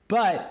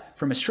 But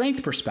from a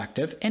strength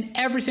perspective, and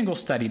every single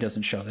study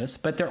doesn't show this,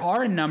 but there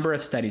are a number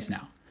of studies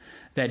now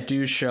that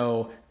do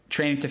show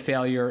training to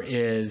failure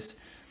is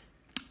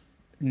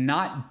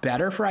not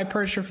better for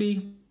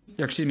hypertrophy,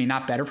 or excuse me,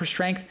 not better for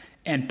strength,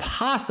 and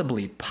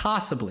possibly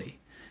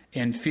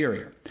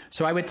inferior.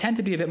 So I would tend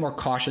to be a bit more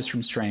cautious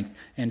from strength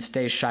and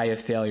stay shy of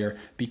failure,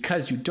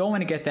 because you don't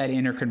want to get that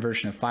inner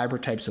conversion of fiber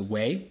types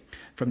away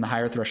from the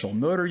higher threshold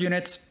motor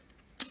units.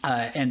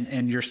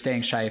 And you're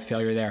staying shy of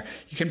failure there.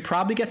 You can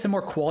probably get some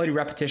more quality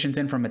repetitions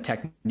in from a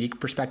technique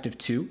perspective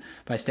too,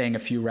 by staying a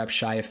few reps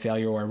shy of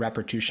failure, or a rep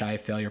or two shy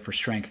of failure for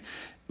strength.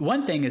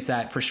 One thing is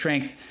that for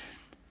strength,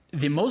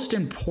 the most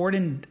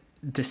important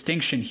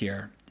distinction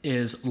here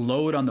is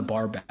load on the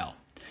barbell.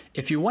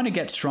 If you want to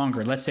get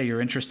stronger, let's say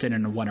you're interested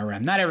in a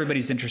 1RM. Not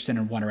everybody's interested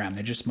in 1RM.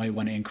 They just might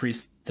want to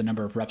increase the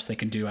number of reps they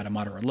can do at a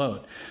moderate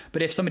load.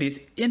 But if somebody's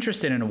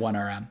interested in a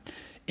 1RM,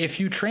 if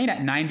you train at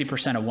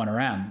 90% of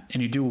 1RM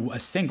and you do a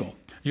single,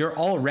 you're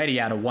already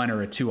at a 1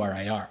 or a 2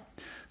 RIR.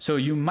 So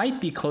you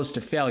might be close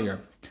to failure,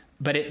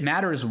 but it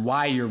matters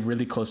why you're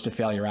really close to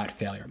failure at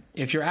failure.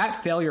 If you're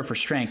at failure for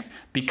strength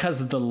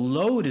because the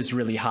load is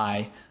really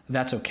high,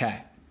 that's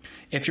okay.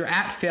 If you're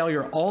at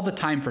failure all the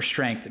time for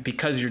strength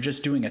because you're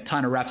just doing a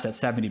ton of reps at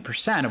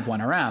 70% of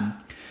 1RM,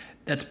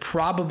 that's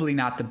probably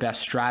not the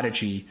best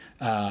strategy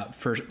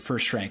for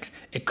strength.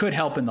 It could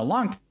help in the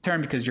long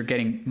term because you're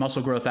getting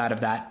muscle growth out of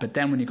that. But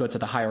then when you go to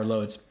the higher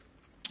loads,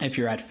 if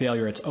you're at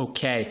failure, it's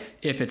okay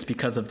if it's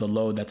because of the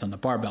load that's on the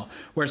barbell.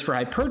 Whereas for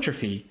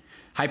hypertrophy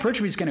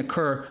is going to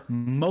occur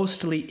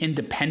mostly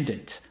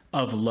independent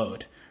of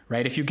load,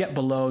 right? If you get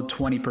below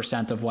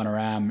 20% of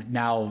 1RM,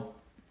 now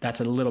that's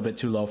a little bit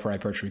too low for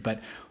hypertrophy,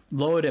 but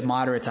low to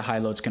moderate to high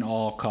loads can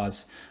all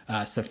cause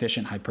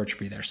sufficient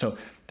hypertrophy there. So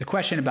the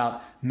question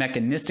about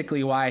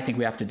mechanistically why, I think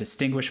we have to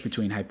distinguish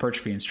between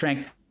hypertrophy and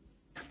strength.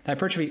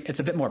 Hypertrophy, it's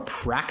a bit more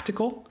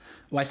practical,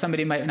 why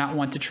somebody might not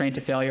want to train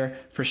to failure.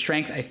 For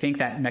strength, I think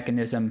that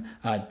mechanism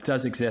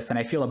does exist, and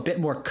I feel a bit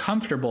more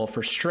comfortable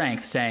for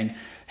strength saying,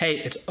 hey,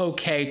 it's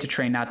okay to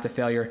train not to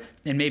failure,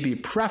 and maybe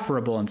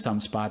preferable in some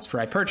spots for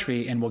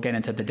hypertrophy, and we'll get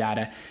into the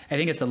data. I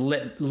think it's a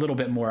little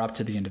bit more up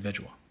to the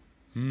individual.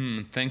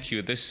 Thank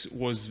you. This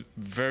was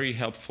very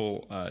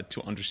helpful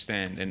to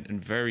understand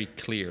and very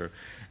clear.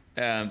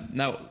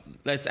 Now,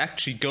 let's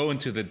actually go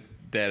into the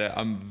data.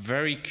 I'm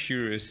very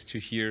curious to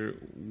hear,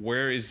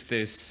 where is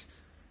this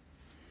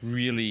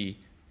really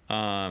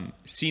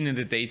seen in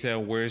the data?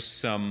 Where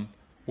some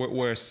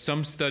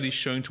studies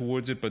showing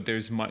towards it, but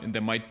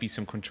there might be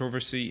some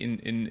controversy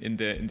in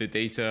the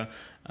data.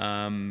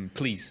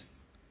 Please.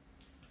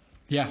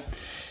 Yeah.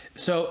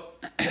 So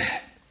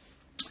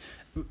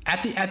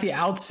at the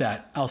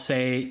outset, I'll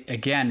say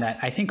again that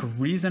I think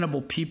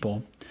reasonable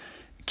people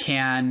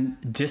can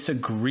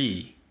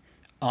disagree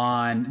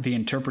on the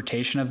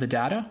interpretation of the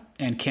data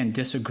and can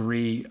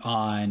disagree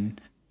on,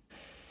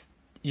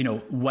 you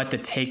know, what the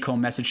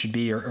take-home message should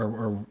be,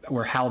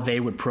 or how they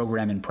would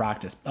program in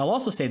practice. I'll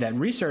also say that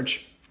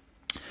research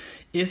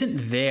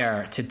isn't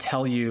there to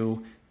tell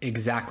you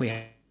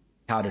exactly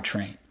how to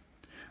train.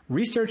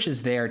 Research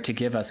is there to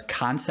give us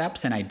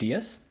concepts and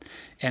ideas,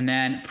 and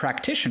then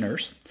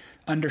practitioners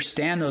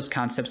understand those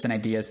concepts and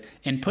ideas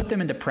and put them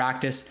into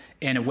practice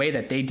in a way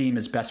that they deem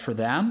is best for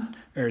them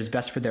or is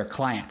best for their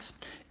clients.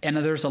 And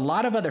there's a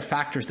lot of other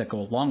factors that go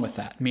along with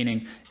that,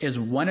 meaning, is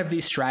one of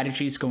these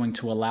strategies going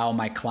to allow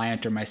my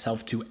client or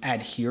myself to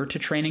adhere to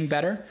training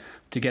better,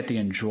 to get the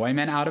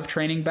enjoyment out of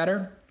training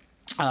better?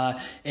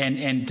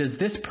 And does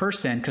this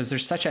person, because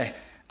there's such a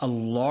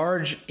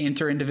large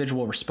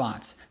inter-individual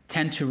response,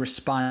 tend to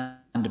respond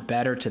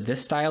better to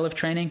this style of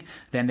training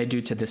than they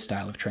do to this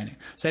style of training?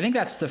 So I think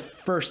that's the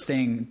first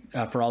thing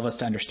for all of us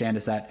to understand,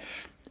 is that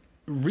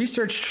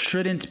research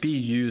shouldn't be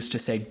used to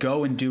say,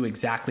 go and do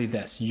exactly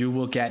this. You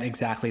will get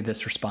exactly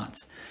this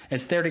response.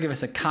 It's there to give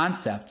us a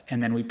concept,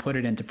 and then we put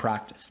it into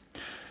practice.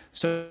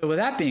 So with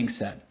that being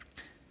said,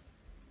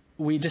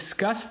 we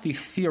discussed the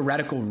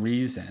theoretical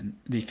reason,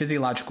 the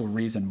physiological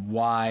reason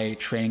why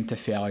training to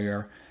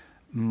failure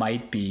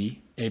might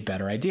be a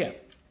better idea.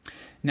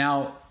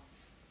 Now,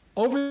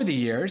 over the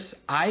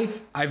years,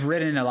 I've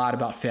written a lot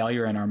about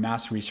failure in our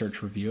mass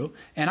research review,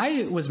 and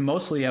I was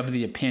mostly of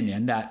the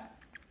opinion that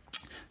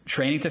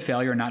training to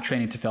failure and not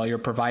training to failure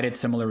provided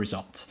similar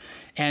results.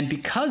 And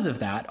because of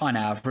that, on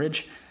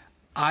average,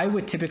 I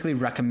would typically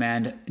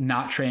recommend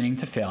not training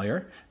to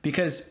failure,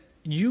 because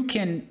you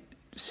can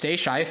stay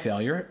shy of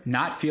failure,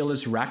 not feel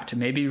as wrecked,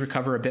 maybe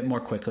recover a bit more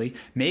quickly,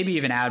 maybe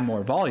even add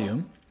more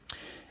volume,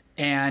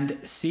 and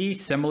see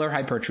similar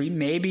hypertrophy,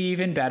 maybe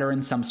even better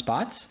in some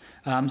spots.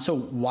 So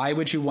why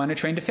would you want to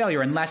train to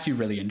failure unless you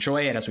really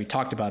enjoy it? As we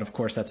talked about, of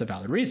course, that's a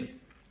valid reason.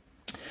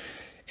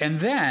 And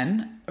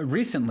then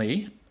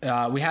recently,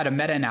 we had a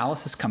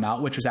meta-analysis come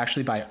out, which was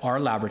actually by our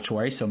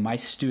laboratory. So my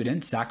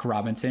student, Zach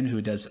Robinson,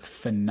 who does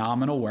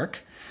phenomenal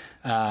work,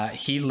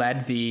 he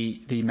led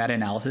the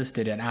meta-analysis,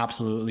 did an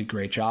absolutely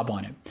great job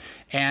on it.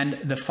 And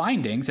the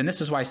findings, and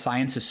this is why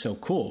science is so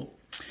cool,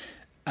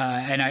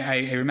 and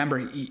I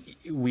remember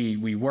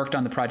we worked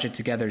on the project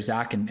together,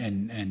 Zach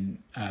and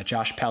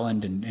Josh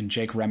Pelland and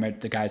Jake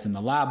Remmert, the guys in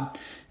the lab,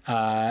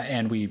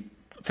 and we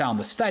found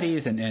the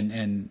studies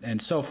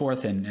and so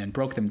forth and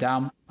broke them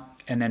down.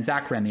 And then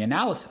Zach ran the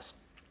analysis,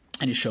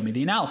 and he showed me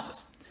the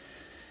analysis.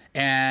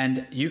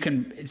 And you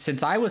can,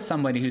 since I was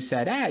somebody who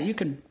said, you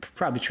can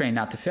probably train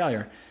not to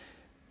failure,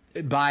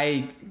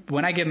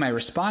 when I give my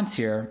response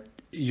here,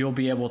 you'll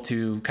be able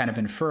to kind of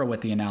infer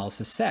what the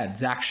analysis said.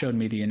 Zach showed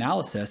me the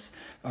analysis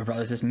of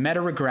this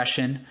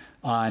meta-regression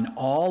on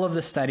all of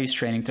the studies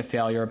training to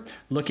failure,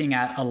 looking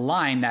at a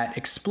line that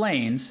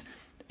explains,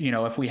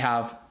 if we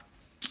have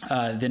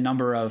the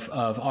number of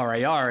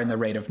RIR and the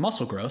rate of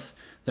muscle growth,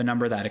 the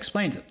number that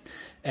explains it.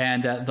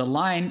 And the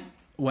line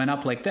went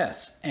up like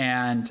this.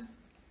 And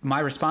my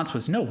response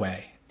was, no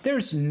way.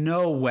 There's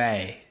no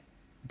way.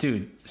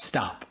 Dude,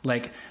 stop.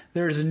 Like,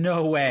 there's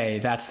no way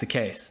that's the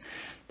case.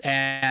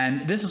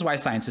 And this is why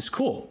science is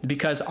cool,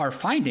 because our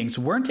findings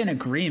weren't in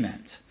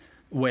agreement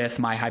with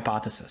my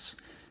hypothesis.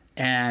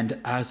 And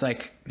I was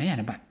like,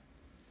 man,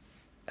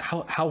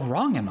 how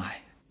wrong am I?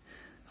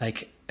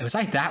 Like, was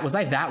I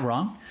that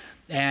wrong?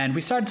 And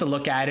we started to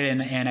look at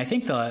it, and I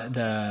think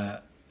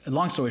the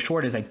long story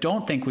short is I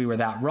don't think we were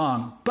that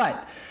wrong,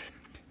 but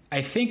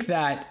I think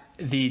that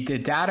the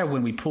data,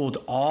 when we pulled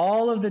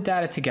all of the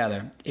data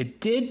together, it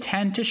did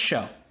tend to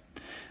show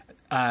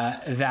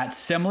that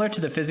similar to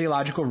the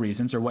physiological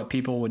reasons, or what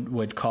people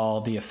would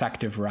call the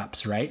effective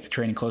reps, right?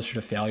 Training closer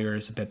to failure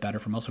is a bit better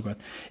for muscle growth.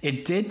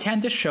 It did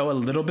tend to show a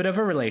little bit of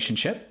a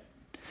relationship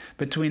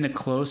between the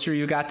closer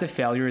you got to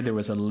failure, there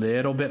was a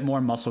little bit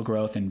more muscle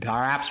growth, and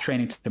perhaps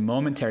training to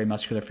momentary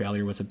muscular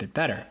failure was a bit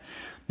better.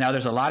 Now,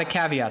 there's a lot of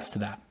caveats to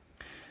that.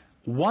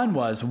 One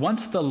was,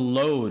 once the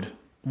load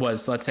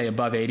was, let's say,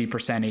 above 80%,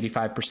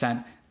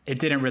 85%, it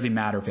didn't really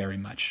matter very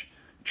much.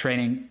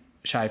 Training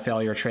shy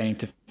failure, training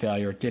to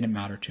failure didn't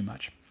matter too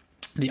much.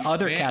 The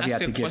other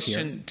caveat to give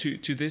here.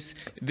 To this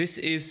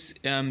is,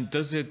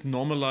 does it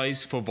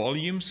normalize for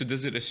volume? So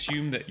does it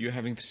assume that you're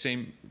having the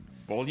same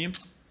volume?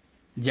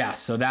 Yes,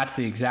 so that's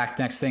the exact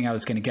next thing I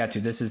was going to get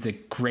to. This is the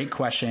great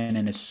question,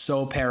 and it's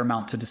so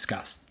paramount to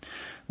discuss,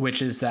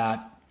 which is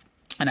that,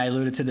 and I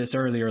alluded to this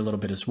earlier a little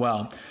bit as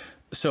well.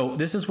 So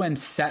this is when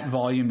set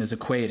volume is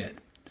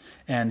equated.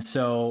 And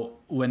so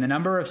when the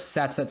number of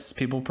sets that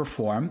people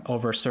perform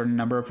over a certain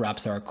number of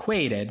reps are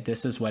equated,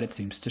 this is what it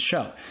seems to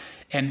show.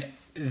 And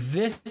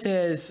this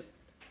is,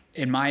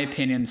 in my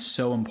opinion,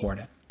 so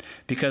important,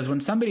 because when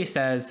somebody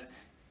says,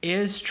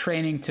 is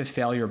training to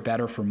failure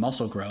better for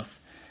muscle growth?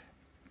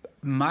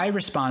 My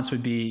response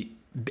would be,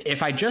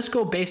 if I just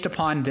go based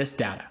upon this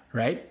data,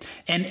 right?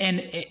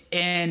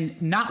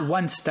 And not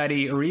one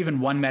study or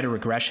even one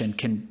meta-regression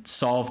can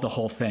solve the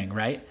whole thing,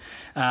 right?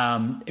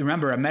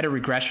 Remember, a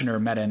meta-regression or a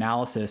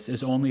meta-analysis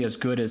is only as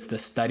good as the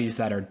studies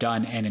that are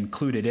done and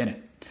included in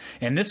it.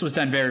 And this was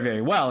done very,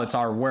 very well. It's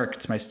our work.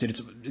 It's my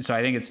students. So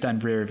I think it's done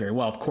very, very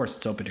well. Of course,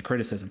 it's open to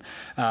criticism.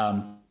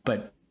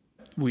 But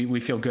we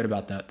feel good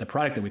about the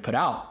product that we put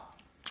out.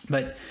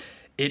 But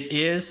it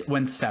is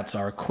when sets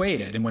are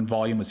equated and when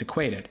volume is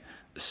equated.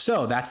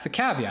 So that's the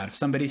caveat. If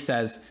somebody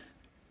says,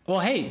 well,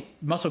 hey,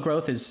 muscle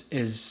growth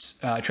is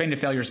training to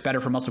failure is better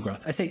for muscle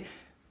growth, I say,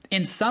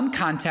 in some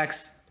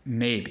contexts,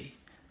 maybe.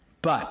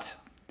 But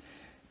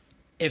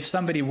if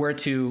somebody were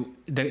to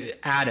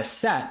add a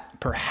set,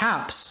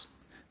 perhaps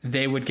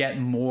they would get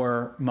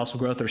more muscle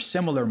growth or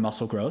similar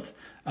muscle growth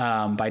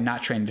by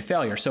not training to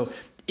failure. So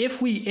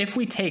if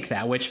we take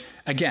that, which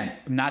again,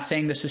 I'm not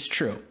saying this is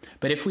true,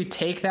 but if we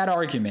take that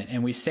argument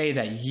and we say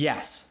that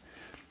yes,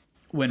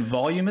 when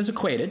volume is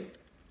equated,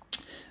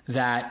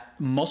 that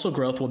muscle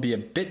growth will be a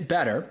bit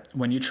better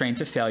when you train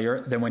to failure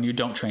than when you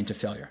don't train to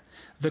failure.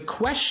 The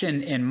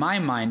question in my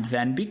mind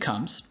then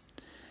becomes,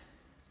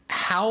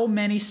 how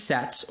many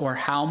sets or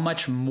how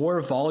much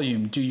more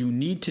volume do you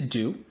need to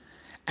do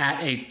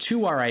at a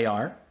 2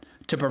 RIR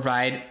to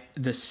provide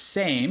the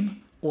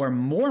same or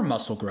more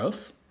muscle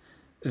growth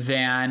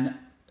than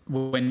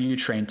when you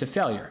train to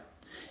failure?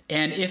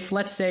 And if,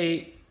 let's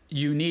say,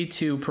 you need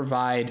to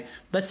provide,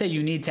 let's say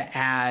you need to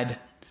add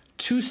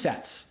 2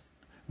 sets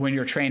when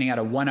you're training at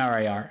a 1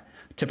 RIR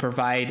to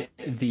provide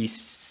the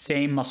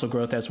same muscle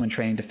growth as when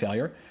training to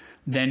failure,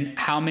 then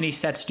how many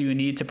sets do you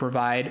need to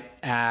provide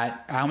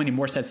at, how many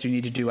more sets do you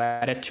need to do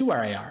at a 2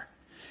 RIR?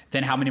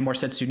 Then how many more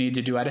sets do you need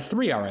to do at a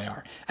 3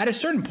 RIR? At a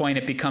certain point,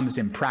 it becomes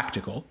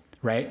impractical,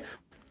 right?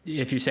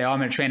 If you say, oh, I'm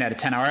going to train at a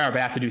 10 RIR, but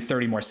I have to do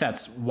 30 more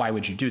sets, why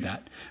would you do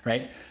that,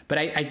 right? But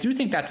I do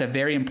think that's a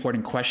very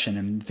important question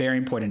and very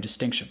important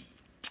distinction.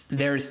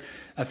 There's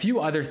a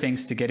few other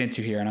things to get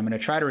into here, and I'm going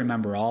to try to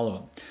remember all of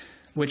them,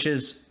 which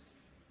is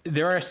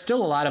there are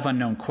still a lot of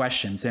unknown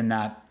questions in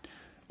that,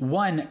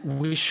 one,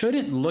 we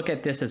shouldn't look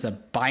at this as a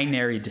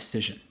binary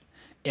decision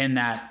in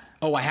that,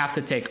 oh, I have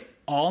to take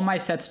all my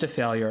sets to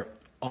failure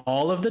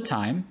all of the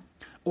time,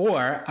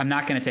 or I'm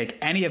not going to take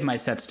any of my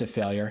sets to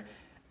failure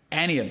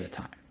any of the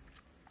time.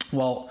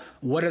 Well,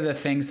 what are the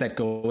things that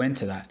go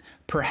into that?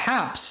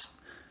 Perhaps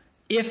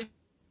if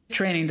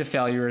training to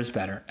failure is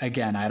better,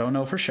 again, I don't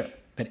know for sure,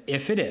 but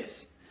if it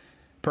is,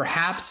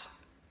 perhaps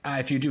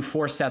if you do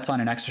 4 sets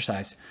on an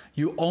exercise,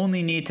 you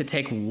only need to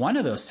take one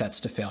of those sets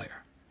to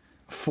failure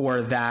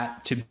for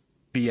that to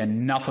be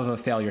enough of a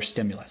failure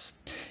stimulus.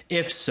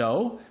 If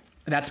so,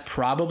 that's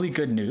probably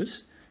good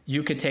news.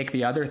 You could take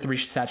the other 3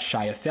 sets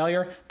shy of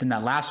failure, then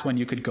that last one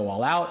you could go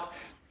all out.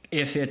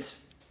 If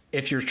it's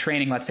if you're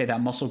training, let's say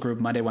that muscle group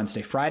Monday,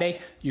 Wednesday, Friday,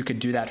 you could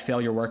do that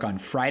failure work on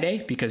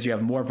Friday because you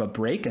have more of a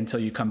break until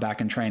you come back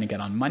and train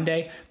again on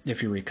Monday.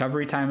 If your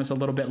recovery time is a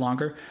little bit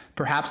longer,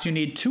 perhaps you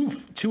need two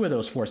of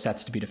those 4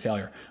 sets to be to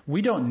failure.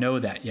 We don't know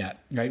that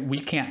yet, right? We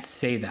can't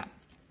say that.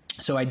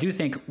 So I do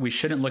think we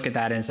shouldn't look at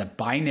that as a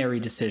binary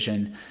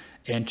decision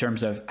in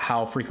terms of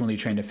how frequently you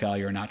train to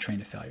failure or not train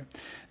to failure.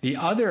 The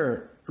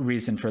other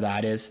reason for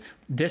that is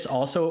this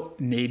also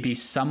may be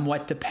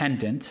somewhat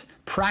dependent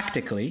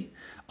practically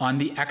on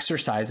the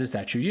exercises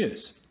that you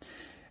use.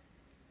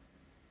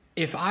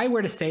 If I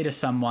were to say to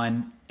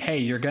someone, hey,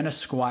 you're going to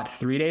squat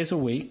 3 days a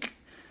week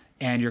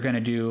and you're going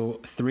to do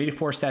 3 to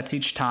 4 sets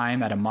each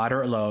time at a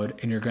moderate load,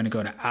 and you're going to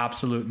go to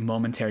absolute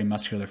momentary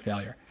muscular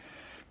failure.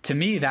 To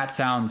me, that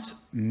sounds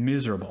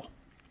miserable.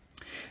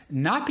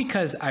 Not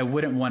because I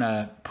wouldn't want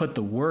to put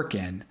the work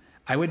in.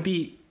 I would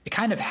be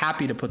kind of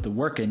happy to put the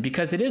work in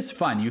because it is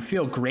fun. You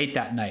feel great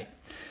that night.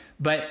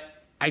 But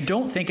I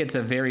don't think it's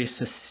a very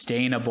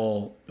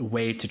sustainable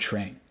way to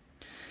train.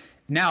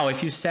 Now,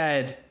 if you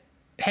said,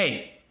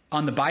 hey,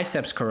 on the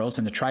biceps curls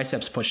and the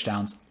triceps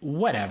pushdowns,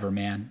 whatever,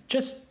 man,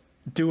 just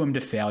do them to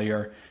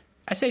failure.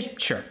 I say,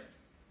 sure,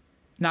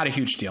 not a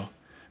huge deal,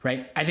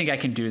 right? I think I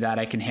can do that.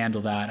 I can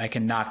handle that. I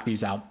can knock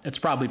these out. It's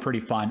probably pretty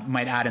fun.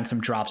 Might add in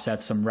some drop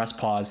sets, some rest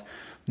pause,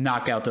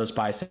 knock out those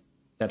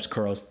biceps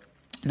curls.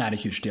 Not a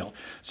huge deal.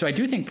 So I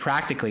do think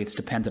practically it's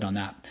dependent on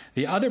that.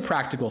 The other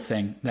practical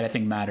thing that I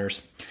think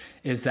matters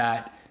is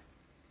that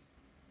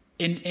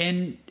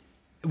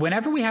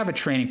whenever we have a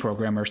training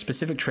program or a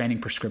specific training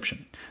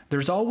prescription,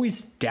 there's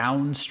always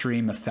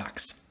downstream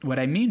effects. What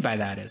I mean by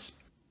that is,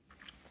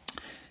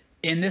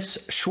 in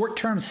this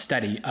short-term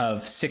study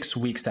of 6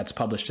 weeks that's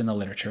published in the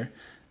literature,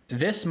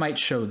 this might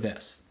show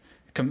this.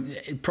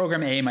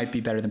 Program A might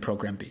be better than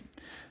program B.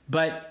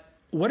 But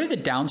what are the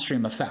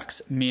downstream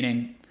effects?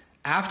 Meaning,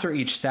 after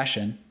each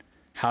session,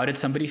 how did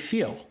somebody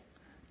feel?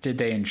 Did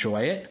they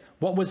enjoy it?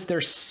 What was their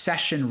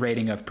session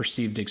rating of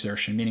perceived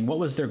exertion? Meaning, what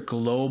was their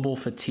global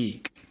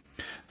fatigue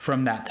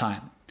from that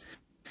time?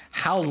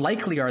 How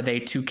likely are they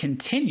to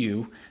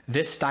continue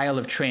this style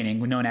of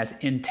training known as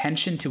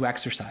intention to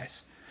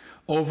exercise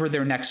over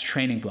their next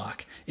training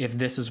block if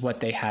this is what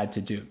they had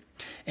to do?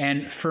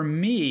 And for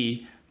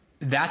me,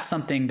 that's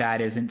something that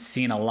isn't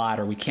seen a lot,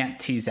 or we can't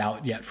tease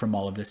out yet from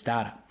all of this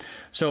data.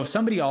 So if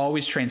somebody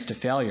always trains to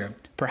failure,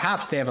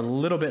 perhaps they have a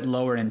little bit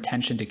lower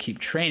intention to keep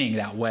training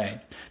that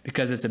way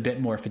because it's a bit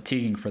more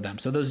fatiguing for them.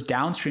 So those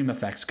downstream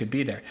effects could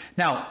be there.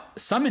 Now,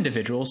 some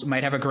individuals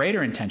might have a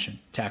greater intention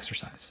to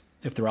exercise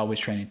if they're always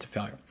training to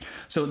failure.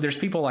 So there's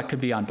people that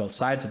could be on both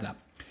sides of that.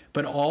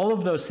 But all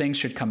of those things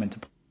should come into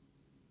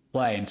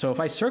play. And so if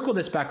I circle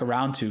this back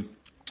around to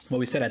what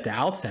we said at the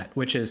outset,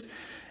 which is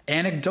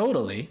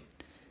anecdotally,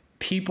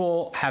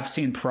 people have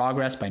seen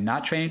progress by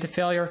not training to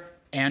failure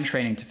and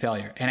training to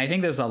failure. And I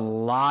think there's a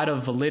lot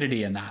of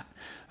validity in that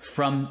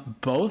from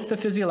both the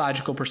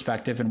physiological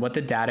perspective and what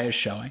the data is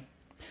showing,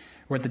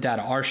 what the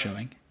data are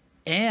showing,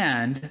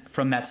 and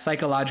from that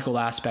psychological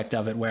aspect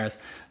of it, whereas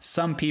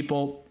some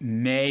people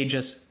may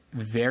just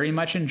very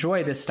much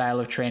enjoy this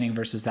style of training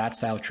versus that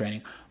style of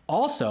training.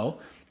 Also,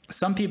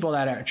 some people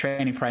that are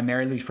training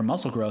primarily for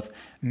muscle growth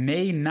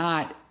may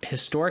not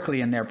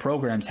historically in their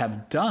programs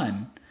have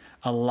done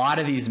a lot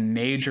of these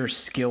major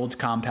skilled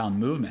compound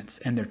movements,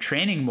 and they're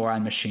training more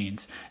on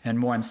machines and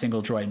more on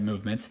single joint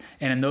movements.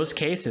 And in those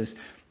cases,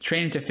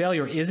 training to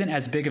failure isn't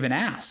as big of an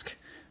ask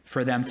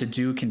for them to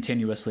do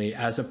continuously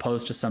as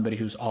opposed to somebody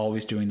who's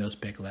always doing those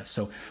big lifts.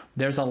 So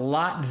there's a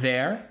lot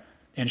there.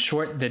 In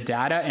short, the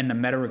data and the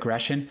meta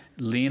regression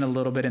lean a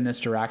little bit in this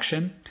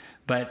direction,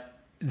 but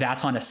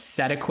that's on a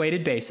set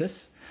equated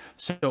basis.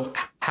 So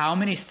how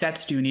many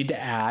sets do you need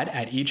to add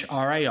at each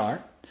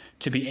RIR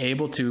to be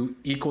able to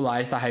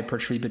equalize the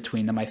hypertrophy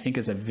between them, I think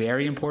is a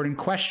very important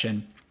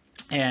question.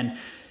 And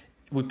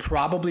we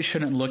probably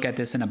shouldn't look at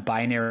this in a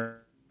binary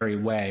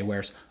way,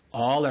 where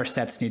all our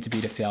sets need to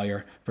be to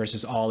failure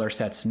versus all our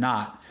sets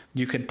not.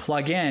 You could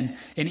plug in,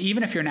 and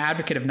even if you're an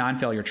advocate of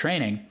non-failure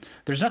training,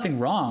 there's nothing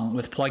wrong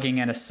with plugging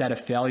in a set of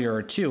failure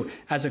or two.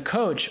 As a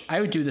coach, I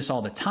would do this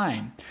all the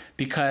time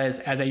because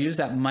as I use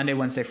that Monday,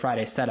 Wednesday,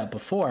 Friday setup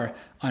before,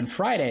 on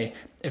Friday,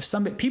 if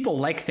people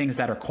like things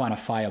that are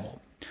quantifiable.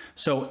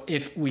 So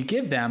if we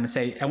give them,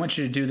 say, I want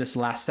you to do this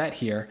last set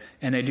here,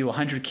 and they do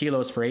 100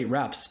 kilos for 8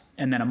 reps,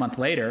 and then a month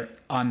later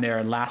on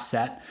their last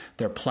set,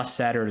 their plus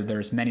set or their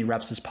as many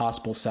reps as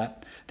possible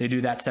set, they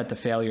do that set to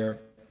failure.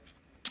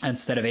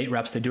 Instead of 8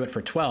 reps, they do it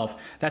for 12.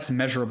 That's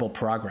measurable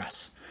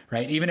progress,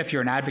 right? Even if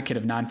you're an advocate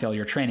of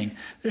non-failure training,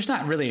 there's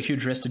not really a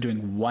huge risk to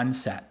doing 1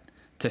 set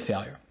to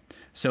failure.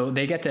 So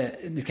they get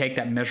to take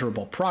that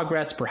measurable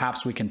progress.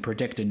 Perhaps we can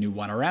predict a new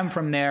 1RM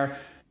from there.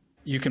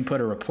 You can put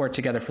a report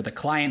together for the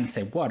client and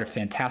say, what a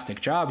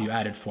fantastic job. You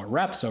added 4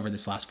 reps over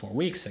this last 4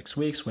 weeks, 6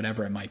 weeks,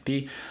 whatever it might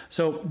be.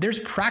 So there's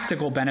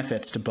practical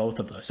benefits to both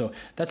of those. So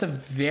that's a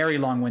very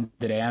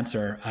long-winded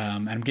answer.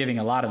 I'm giving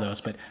a lot of those,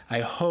 but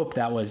I hope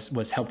that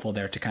was helpful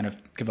there to kind of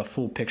give a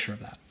full picture of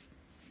that.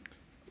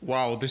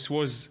 Wow, this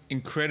was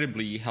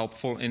incredibly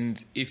helpful.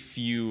 And if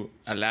you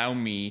allow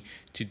me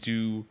to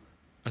do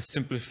a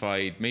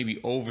simplified, maybe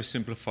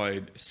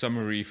oversimplified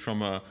summary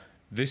from a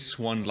this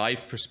one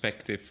life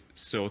perspective.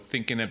 So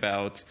thinking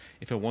about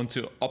if I want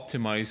to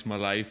optimize my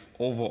life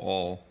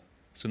overall,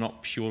 so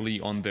not purely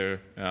on the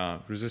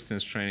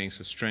resistance training,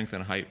 so strength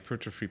and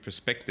hypertrophy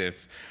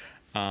perspective,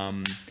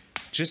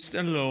 just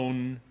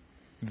alone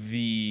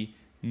the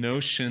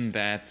notion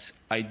that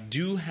I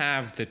do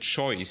have the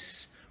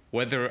choice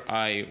whether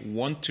I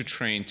want to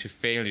train to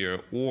failure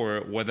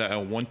or whether I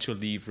want to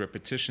leave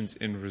repetitions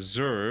in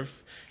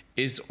reserve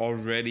is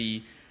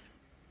already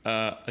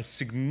a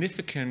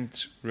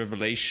significant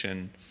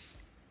revelation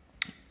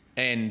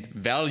and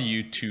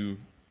value to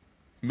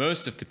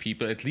most of the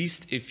people, at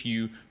least if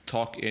you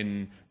talk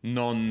in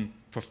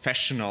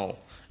non-professional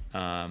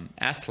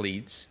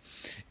athletes.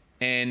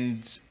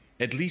 And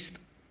at least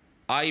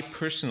I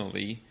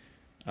personally,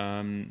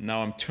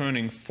 now I'm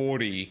turning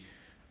 40,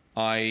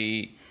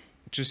 I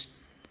just,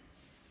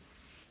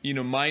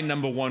 my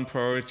number one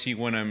priority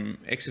when I'm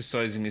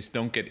exercising is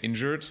don't get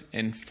injured.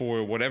 And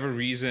for whatever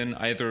reason,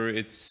 either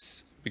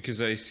it's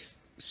because I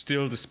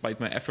still, despite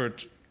my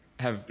effort,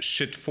 have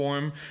shit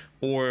form,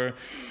 or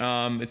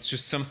it's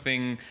just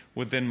something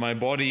within my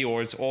body,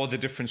 or it's all the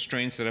different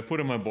strains that I put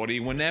on my body.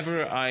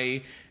 Whenever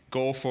I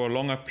go for a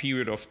longer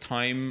period of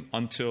time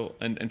until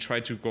and try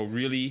to go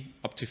really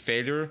up to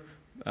failure,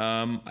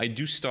 I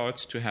do start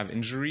to have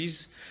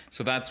injuries.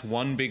 So that's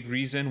one big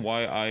reason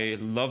why I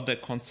love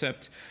that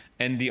concept.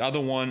 And the other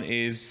one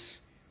is,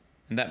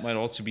 and that might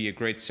also be a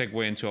great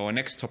segue into our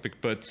next topic,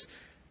 but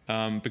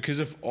because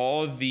of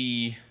all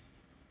the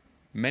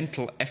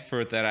mental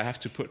effort that I have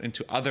to put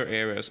into other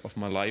areas of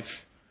my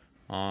life,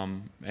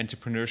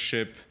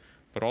 entrepreneurship,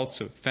 but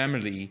also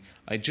family,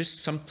 I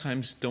just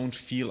sometimes don't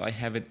feel I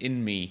have it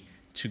in me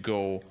to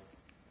go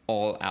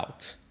all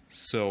out.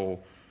 So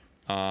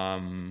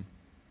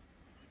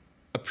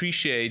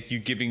appreciate you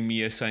giving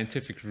me a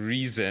scientific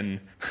reason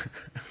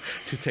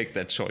to take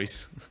that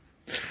choice.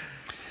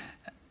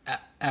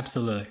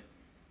 Absolutely.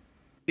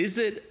 Is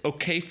it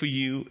okay for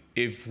you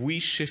if we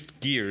shift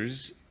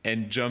gears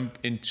and jump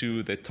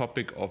into the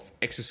topic of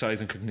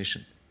exercise and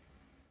cognition?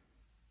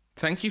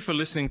 Thank you for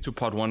listening to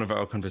part 1 of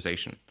our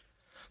conversation.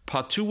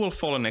 Part 2 will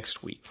follow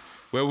next week,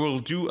 where we'll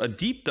do a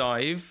deep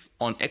dive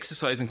on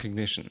exercise and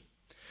cognition,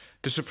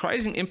 the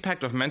surprising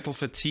impact of mental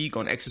fatigue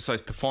on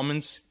exercise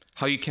performance,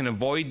 how you can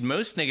avoid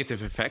most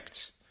negative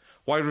effects,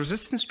 why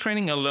resistance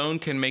training alone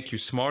can make you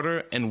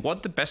smarter, and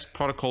what the best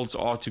protocols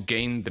are to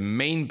gain the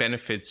main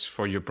benefits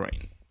for your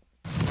brain.